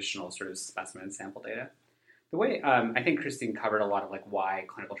traditional sort of specimen sample data? The way I think Christine covered a lot of like why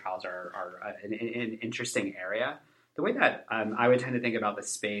clinical trials are an interesting area. The way that I would tend to think about the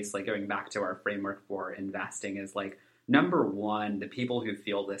space, like going back to our framework for investing, is like, number one, the people who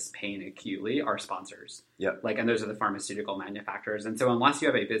feel this pain acutely are sponsors. And those are the pharmaceutical manufacturers. And so unless you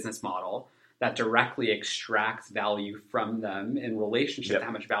have a business model that directly extracts value from them in relationship to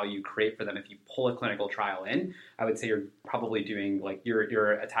how much value you create for them, if you pull a clinical trial in, I would say you're probably doing like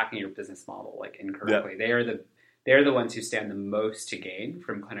you're attacking your business model like incorrectly. They're the ones who stand the most to gain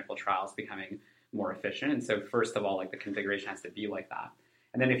from clinical trials becoming more efficient. And so first of all, like the configuration has to be like that.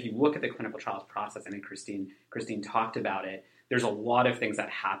 And then if you look at the clinical trials process, I think Christine talked about it, there's a lot of things that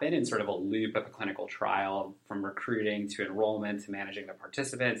happen in sort of a loop of a clinical trial, from recruiting to enrollment to managing the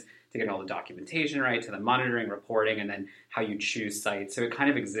participants, to getting all the documentation right, to the monitoring, reporting, and then how you choose sites. So it kind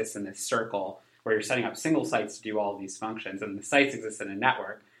of exists in this circle where you're setting up single sites to do all of these functions, and the sites exist in a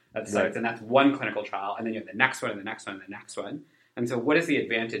network of sites, and that's one clinical trial, and then you have the next one, and the next one, and the next one. And so what is the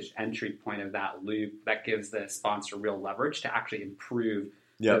advantage entry point of that loop that gives the sponsor real leverage to actually improve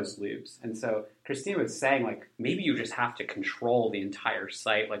those loops? And so Christine was saying, like, maybe you just have to control the entire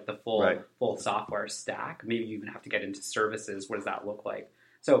site, like the full software stack. Maybe you even have to get into services. What does that look like?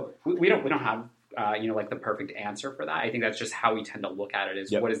 So we don't have like the perfect answer for that. I think that's just how we tend to look at it,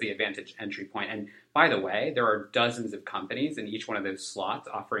 is what is the advantage entry point? And by the way, there are dozens of companies in each one of those slots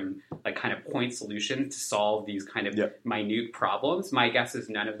offering like kind of point solutions to solve these kind of minute problems. My guess is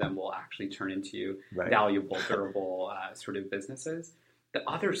none of them will actually turn into valuable, durable sort of businesses. The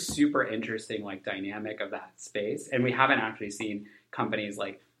other super interesting like dynamic of that space, and we haven't actually seen companies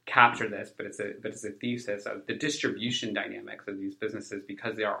like capture this, but it's a thesis of the distribution dynamics of these businesses,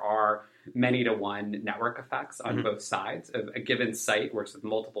 because there are many to one network effects on both sides. Of a given site works with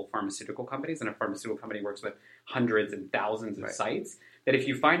multiple pharmaceutical companies, and a pharmaceutical company works with hundreds and thousands of sites. That if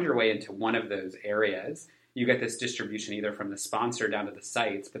you find your way into one of those areas, you get this distribution either from the sponsor down to the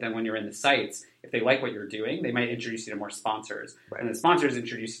sites. But then when you're in the sites, if they like what you're doing, they might introduce you to more sponsors, and the sponsors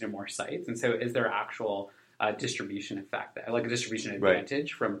introduce you to more sites. And so is there actual distribution effect, like a distribution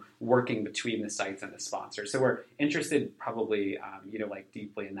advantage from working between the sites and the sponsors? So we're interested probably, like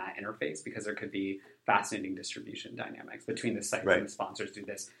deeply in that interface, because there could be fascinating distribution dynamics between the sites and the sponsors through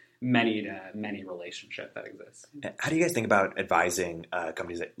this many to many relationship that exists. How do you guys think about advising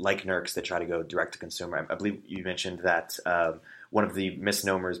companies like NERCs that try to go direct to consumer? I believe you mentioned that one of the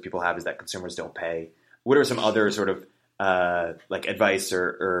misnomers people have is that consumers don't pay. What are some other sort of like advice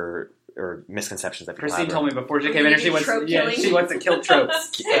or misconceptions that people Christine have? told me before she came in, she wants to kill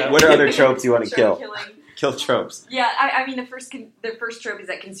tropes. What are other tropes you want to kill? Kill tropes. Yeah, I mean, the first trope is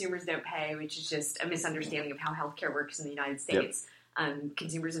that consumers don't pay, which is just a misunderstanding of how healthcare works in the United States.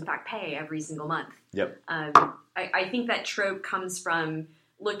 Consumers, in fact, pay every single month. I think that trope comes from,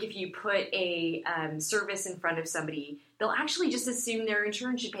 look, if you put a service in front of somebody, they'll actually just assume their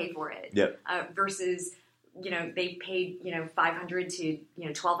insurance should pay for it. Versus, they paid, $500 to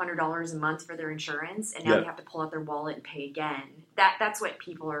 $1,200 a month for their insurance, and now they have to pull out their wallet and pay again. That's what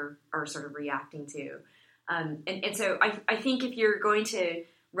people are sort of reacting to. And so I think if you're going to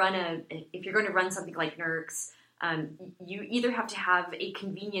run something like Nerks, you either have to have a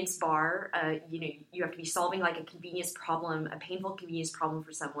convenience bar, you have to be solving like a convenience problem, a painful convenience problem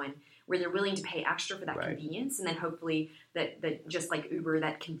for someone where they're willing to pay extra for that convenience. And then hopefully that just like Uber,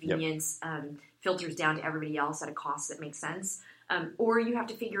 that convenience filters down to everybody else at a cost that makes sense. Or you have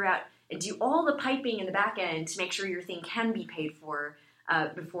to figure out and do all the piping in the back end to make sure your thing can be paid for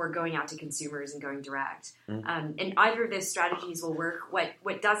before going out to consumers and going direct. And either of those strategies will work.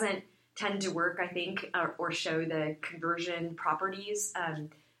 What doesn't tend to work, I think, or show the conversion properties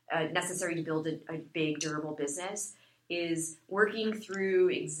necessary to build a big, durable business is working through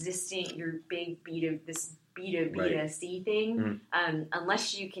your big B2B2C thing.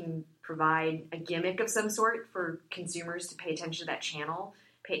 Unless you can provide a gimmick of some sort for consumers to pay attention to that channel.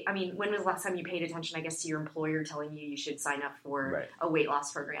 When was the last time you paid attention, I guess, to your employer telling you should sign up for a weight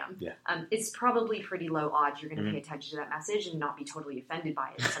loss program? It's probably pretty low odds you're going to pay attention to that message and not be totally offended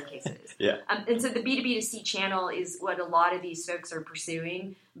by it in some cases. And so the B2B2C channel is what a lot of these folks are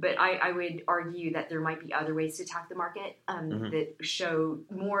pursuing, but I would argue that there might be other ways to attack the market that show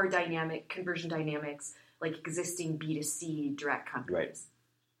more dynamic conversion dynamics like existing B2C direct companies.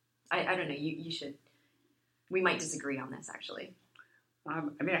 I don't know. You should. We might disagree on this, actually.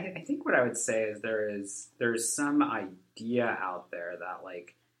 I think what I would say is there's some idea out there that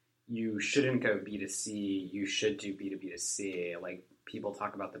like you shouldn't go B2C, you should do B2B2C. Like people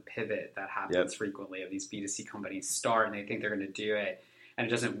talk about the pivot that happens frequently of these B2C companies start and they think they're going to do it and it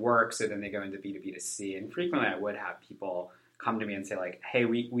doesn't work, so then they go into B2B2C. And frequently I would have people come to me and say like, hey,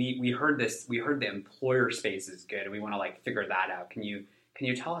 we heard this, we heard the employer space is good and we want to like figure that out. Can you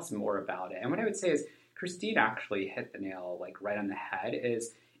tell us more about it? And what I would say is Christine actually hit the nail like right on the head. Is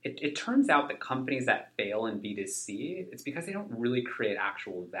it turns out that companies that fail in B2C, it's because they don't really create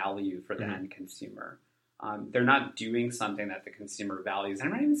actual value for the end consumer. They're not doing something that the consumer values. And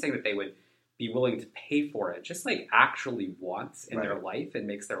I'm not even saying that they would be willing to pay for it, just like actually wants in their life and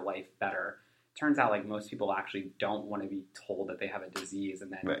makes their life better. Turns out like most people actually don't want to be told that they have a disease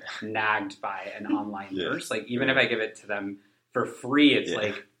and then nagged by an online nurse. Like even if I give it to them for free, it's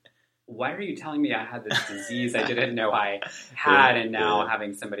like, why are you telling me I had this disease I didn't know I had, and now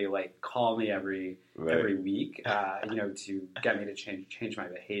having somebody like call me every week, to get me to change my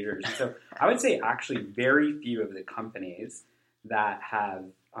behaviors. And so I would say actually very few of the companies that have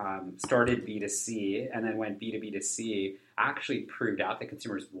started B2C and then went B2B2C actually proved out that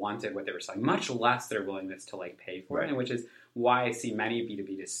consumers wanted what they were selling, much less their willingness to like pay for it, and which is why I see many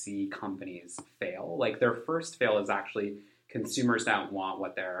B2B2C companies fail. Like their first fail is actually consumers don't want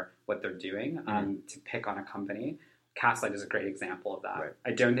what they're doing. To pick on a company, Castlight is a great example of that.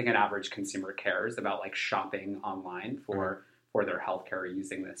 I don't think an average consumer cares about like shopping online for their healthcare or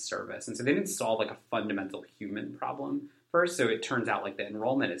using this service, and so they didn't solve like a fundamental human problem first. So it turns out like the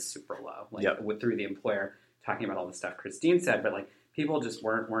enrollment is super low, through the employer, talking about all the stuff Christine said, but like people just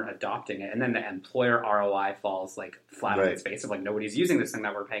weren't adopting it. And then the employer ROI falls like flat on its face of like nobody's using this thing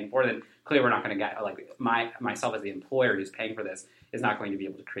that we're paying for. Then clearly we're not going to get like myself as the employer who's paying for this is not going to be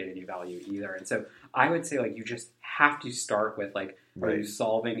able to create any value either. And so I would say like you just have to start with like are you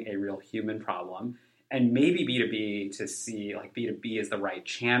solving a real human problem? And maybe B2B to C, like B2B is the right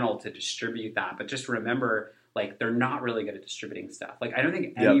channel to distribute that. But just remember, like they're not really good at distributing stuff. Like I don't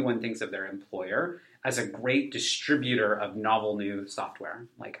think anyone thinks of their employer as a great distributor of novel new software.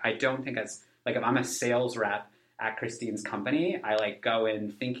 Like I don't think as like if I'm a sales rep at Christine's company, I like go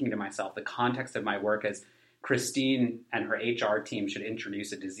in thinking to myself, the context of my work is Christine and her HR team should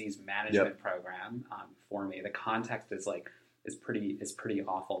introduce a disease management program for me. The context is pretty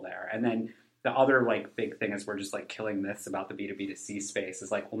awful there. And then the other like big thing is we're just like killing myths about the B2B2C space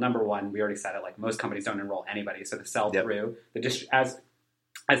is like, well, number one, we already said it, like most companies don't enroll anybody. So the sell through,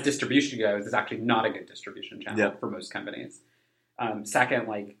 as distribution goes, is actually not a good distribution channel for most companies. Second,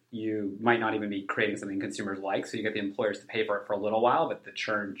 like you might not even be creating something consumers like, so you get the employers to pay for it for a little while, but the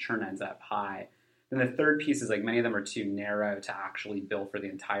churn ends up high. Then the third piece is like many of them are too narrow to actually bill for the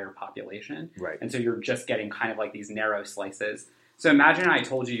entire population. And so you're just getting kind of like these narrow slices. So imagine I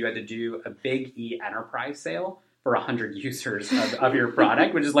told you had to do a big E enterprise sale for 100 users of your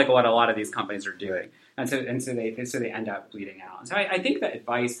product, which is like what a lot of these companies are doing. And so they end up bleeding out. And so I think that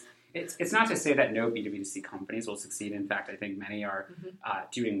advice, it's not to say that no B2B2C companies will succeed. In fact, I think many are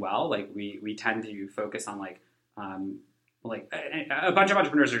doing well. Like we tend to focus on like a bunch of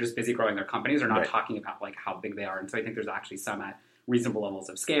entrepreneurs are just busy growing their companies. They're not talking about like how big they are. And so I think there's actually some at reasonable levels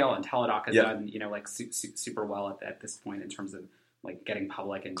of scale. And Teladoc has done, like super well at this point in terms of like getting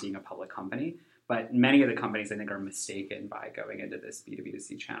public and being a public company. But many of the companies I think are mistaken by going into this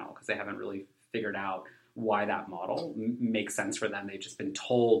B2B2C channel because they haven't really figured out why that model makes sense for them. They've just been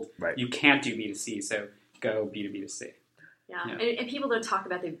told you can't do B2C, so go B2B2C. Yeah. And people don't talk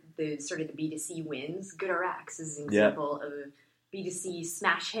about the sort of the B2C wins. GoodRx is an example of a B2C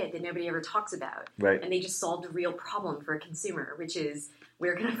smash hit that nobody ever talks about. Right. And they just solved a real problem for a consumer, which is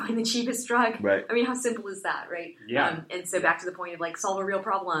where can I find the cheapest drug? Right. I mean, how simple is that, right? Yeah. And so back to the point of like solve a real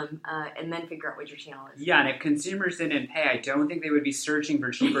problem and then figure out what your channel is. Yeah, and if consumers didn't pay, I don't think they would be searching for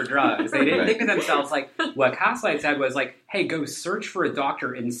cheaper drugs. They didn't think of themselves like what Caslight said was like, hey, go search for a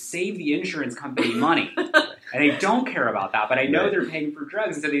doctor and save the insurance company money. And they don't care about that, but I know they're paying for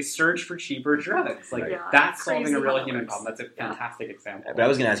drugs, and so they search for cheaper drugs. Like that's solving a real human problem. That's a fantastic example. But I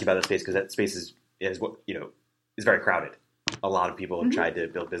was going to ask you about that space because that space is what is very crowded. A lot of people have tried to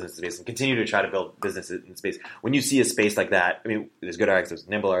build businesses in space and continue to try to build businesses in space. When you see a space like that, I mean, there's GoodRx, there's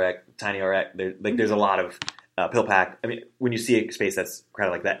NimbleRx, TinyRx, there's a lot of PillPack. I mean, when you see a space that's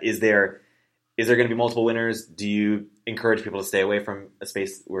crowded like that, is there going to be multiple winners? Do you encourage people to stay away from a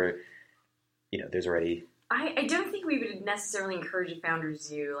space where there's already? I don't think we would necessarily encourage founders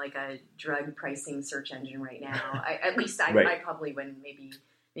to do like a drug pricing search engine right now. At least I probably wouldn't. Maybe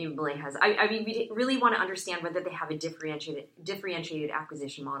Malay has. I mean, we really want to understand whether they have a differentiated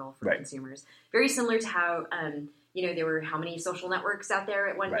acquisition model for consumers. Very similar to how there were how many social networks out there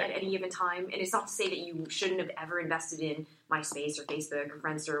at any given time. And it's not to say that you shouldn't have ever invested in MySpace or Facebook or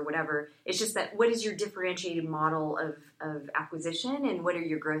Friendster or whatever. It's just that what is your differentiated model of acquisition and what are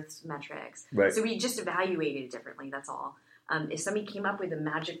your growth metrics? Right. So we just evaluated it differently, that's all. If somebody came up with a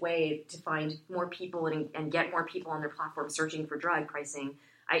magic way to find more people and get more people on their platform searching for drug pricing,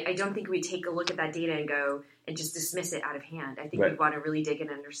 I don't think we take a look at that data and go and just dismiss it out of hand. I think we want to really dig in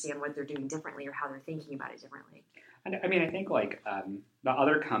and understand what they're doing differently or how they're thinking about it differently. And I mean, I think like the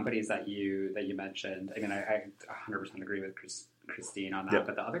other companies that you mentioned. I mean, I 100% agree with Christine on that. Yep.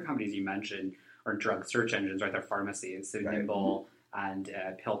 But the other companies you mentioned are drug search engines, right? They're pharmacies, so Nimble and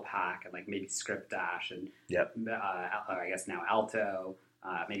PillPack and like maybe ScriptDash and I guess now Alto.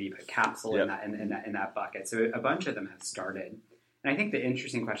 Maybe you put Capsule in that bucket. So a bunch of them have started. And I think the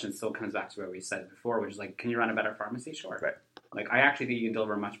interesting question still comes back to what we said before, which is like, can you run a better pharmacy? Sure. Right. Like, I actually think you can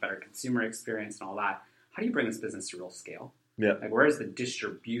deliver a much better consumer experience and all that. How do you bring this business to real scale? Yeah. Like, where is the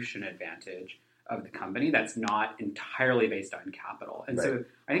distribution advantage of the company that's not entirely based on capital? And so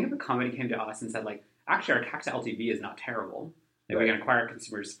I think if a company came to us and said, like, actually, our CAC to LTV is not terrible. Like, we can acquire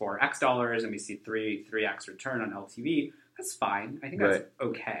consumers for X dollars and we see 3x return on LTV. That's fine. I think that's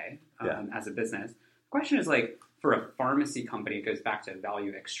okay as a business. The question is, like, for a pharmacy company, it goes back to a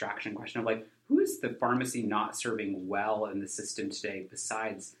value extraction question of like, who is the pharmacy not serving well in the system today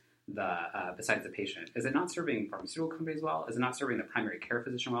besides the patient? Is it not serving pharmaceutical companies well? Is it not serving the primary care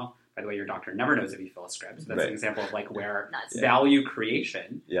physician well? By the way, your doctor never knows if you fill a script. So that's an example of like where value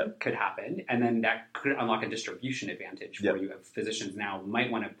creation could happen. And then that could unlock a distribution advantage for you. If physicians now might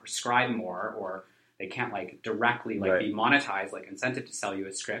want to prescribe more, or they can't like directly be monetized, like incentive to sell you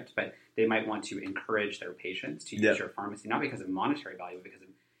a script, but they might want to encourage their patients to use your pharmacy, not because of monetary value, but because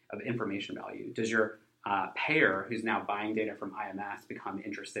of information value. Does your payer, who's now buying data from IMS, become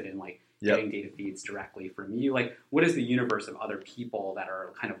interested in like getting data feeds directly from you? Like, what is the universe of other people that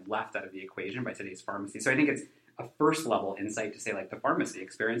are kind of left out of the equation by today's pharmacy? So I think it's a first level insight to say like the pharmacy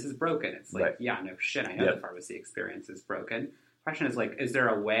experience is broken. It's like, no shit, I know the pharmacy experience is broken. Question is like, is there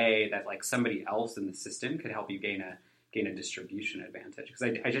a way that like somebody else in the system could help you gain a distribution advantage?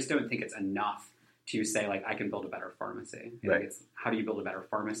 Because I just don't think it's enough to say like I can build a better pharmacy. I think it's how do you build a better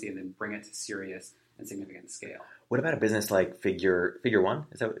pharmacy and then bring it to serious and significant scale. What about a business like Figure One?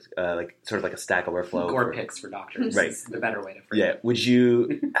 Is that like sort of like a Stack Overflow? Gore picks for doctors. Right, is the better way to phrase it. Would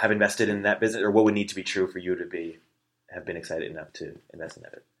you have invested in that business, or what would need to be true for you to have been excited enough to invest in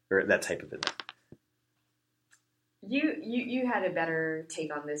that or that type of business? You had a better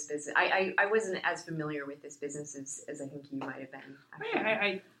take on this business. I wasn't as familiar with this business as I think you might have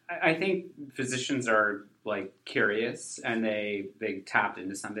been. I think physicians are like curious and they tapped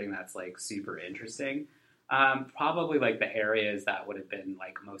into something that's like super interesting. Probably like the areas that would have been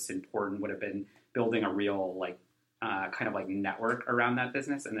like most important would have been building a real like kind of like network around that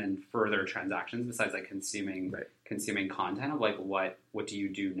business, and then further transactions besides like consuming content of like what do you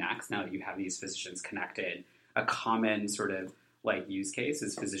do next now that you have these physicians connected. A common sort of like use case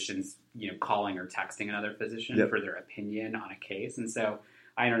is physicians, calling or texting another physician for their opinion on a case. And so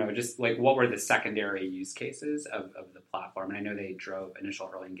I don't know, just like what were the secondary use cases of the platform? And I know they drove initial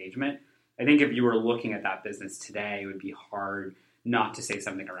early engagement. I think if you were looking at that business today, it would be hard not to say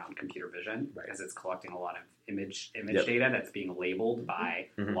something around computer vision because it's collecting a lot of image data that's being labeled by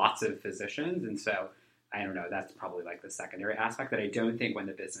lots of physicians. And so I don't know, that's probably like the secondary aspect that I don't think when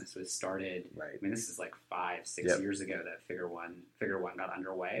the business was started, I mean, this is like 5-6 years ago that Figure One got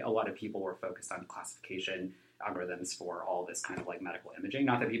underway. A lot of people were focused on classification algorithms for all this kind of like medical imaging.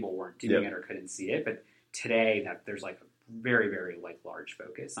 Not that people weren't doing it or couldn't see it, but today that there's like a very, very like large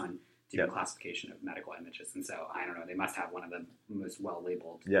focus on doing classification of medical images. And so I don't know, they must have one of the most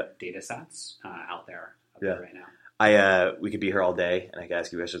well-labeled data sets out there right now. We could be here all day, and I could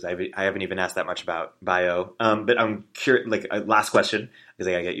ask you questions. I haven't even asked that much about bio, but I'm curious. Like last question, because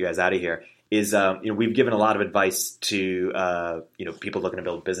I gotta get you guys out of here. Is we've given a lot of advice to people looking to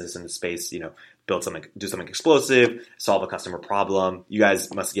build business in the space. Build something, do something explosive, solve a customer problem. You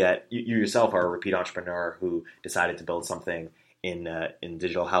guys must get you yourself are a repeat entrepreneur who decided to build something in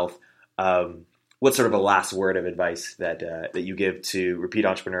digital health. What's sort of a last word of advice that you give to repeat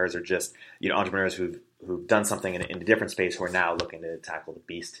entrepreneurs or just entrepreneurs who've done something in a different space who are now looking to tackle the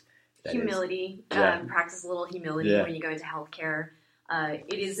beast? Humility. Practice a little humility when you go into healthcare.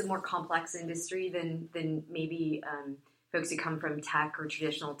 It is a more complex industry than maybe folks who come from tech or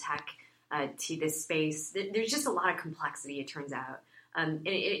traditional tech to this space. There's just a lot of complexity, it turns out. And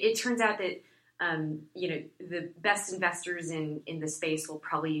it turns out that the best investors in the space will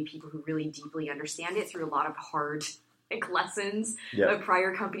probably be people who really deeply understand it through a lot of hard lessons of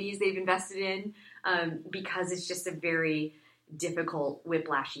prior companies they've invested in, because it's just a very difficult,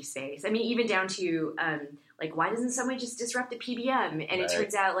 whiplashy space. I mean, even down to why doesn't someone just disrupt a PBM? And it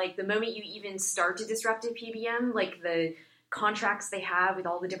turns out like the moment you even start to disrupt a PBM, like the contracts they have with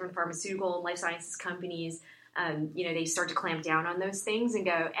all the different pharmaceutical and life sciences companies, they start to clamp down on those things and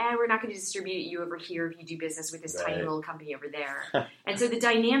go, we're not going to distribute you over here if you do business with this tiny little company over there. And so the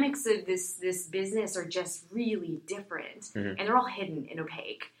dynamics of this business are just really different, and they're all hidden and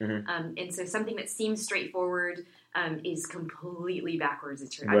opaque. And so something that seems straightforward is completely backwards.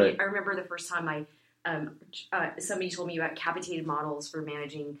 I mean, I remember the first time somebody told me about capitated models for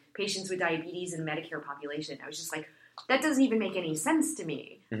managing patients with diabetes in a Medicare population. I was just like, that doesn't even make any sense to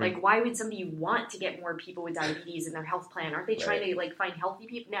me. Like, why would somebody want to get more people with diabetes in their health plan? Aren't they trying to find healthy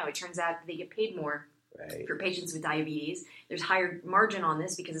people? No, it turns out that they get paid more for patients with diabetes. There's higher margin on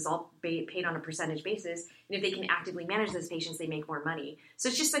this because it's all paid on a percentage basis. And if they can actively manage those patients, they make more money. So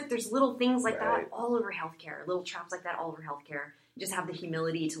it's just like there's little things like that all over healthcare, little traps like that all over healthcare. You just have the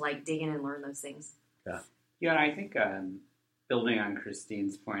humility to dig in and learn those things. Yeah, and I think building on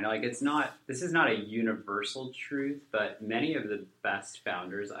Christine's point, this is not a universal truth, but many of the best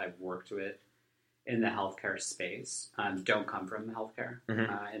founders I've worked with in the healthcare space don't come from healthcare.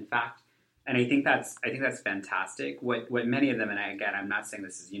 In fact, and I think that's fantastic. What many of them, and again, I'm not saying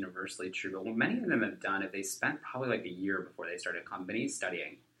this is universally true, but what many of them have done, if they spent probably like a year before they started companies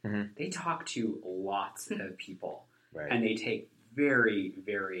studying, they talk to lots of people, and they take very,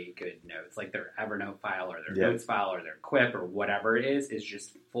 very good notes, like their Evernote file or their notes file or their Quip or whatever it is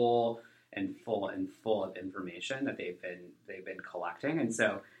just full of information that they've been collecting. And so,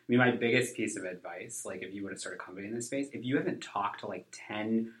 I mean, my biggest piece of advice, like if you want to start a company in this space, if you haven't talked to like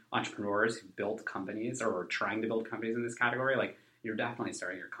 10 entrepreneurs who built companies or are trying to build companies in this category, like you're definitely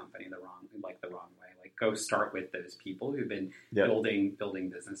starting your company the wrong way. Like go start with those people who've been building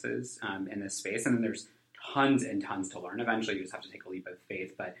businesses in this space, and then there's tons and tons to learn. Eventually, you just have to take a leap of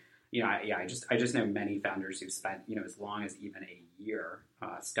faith. But I just know many founders who've spent as long as even a year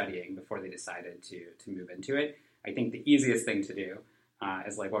studying before they decided to move into it. I think the easiest thing to do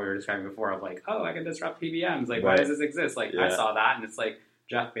is like what we were describing before of like, I can disrupt PBMs. Like, why does this exist? Like, I saw that, and it's like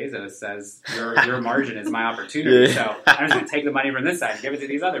Jeff Bezos says your margin is my opportunity. So I'm just going to take the money from this side and give it to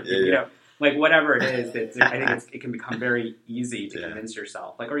these other people. Like whatever it is, I think it can become very easy to convince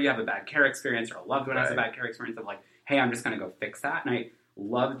yourself. Like, or you have a bad care experience, or a loved one has a bad care experience of like, hey, I'm just going to go fix that. And I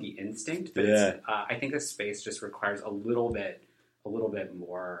love the instinct, but I think this space just requires a little bit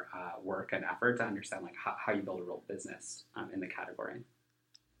more work and effort to understand like how you build a real business in the category.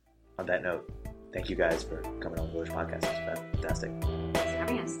 On that note, thank you guys for coming on the Village Podcast. It's fantastic. Thanks for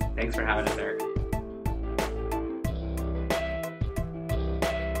having us. Thanks for having us, Erik.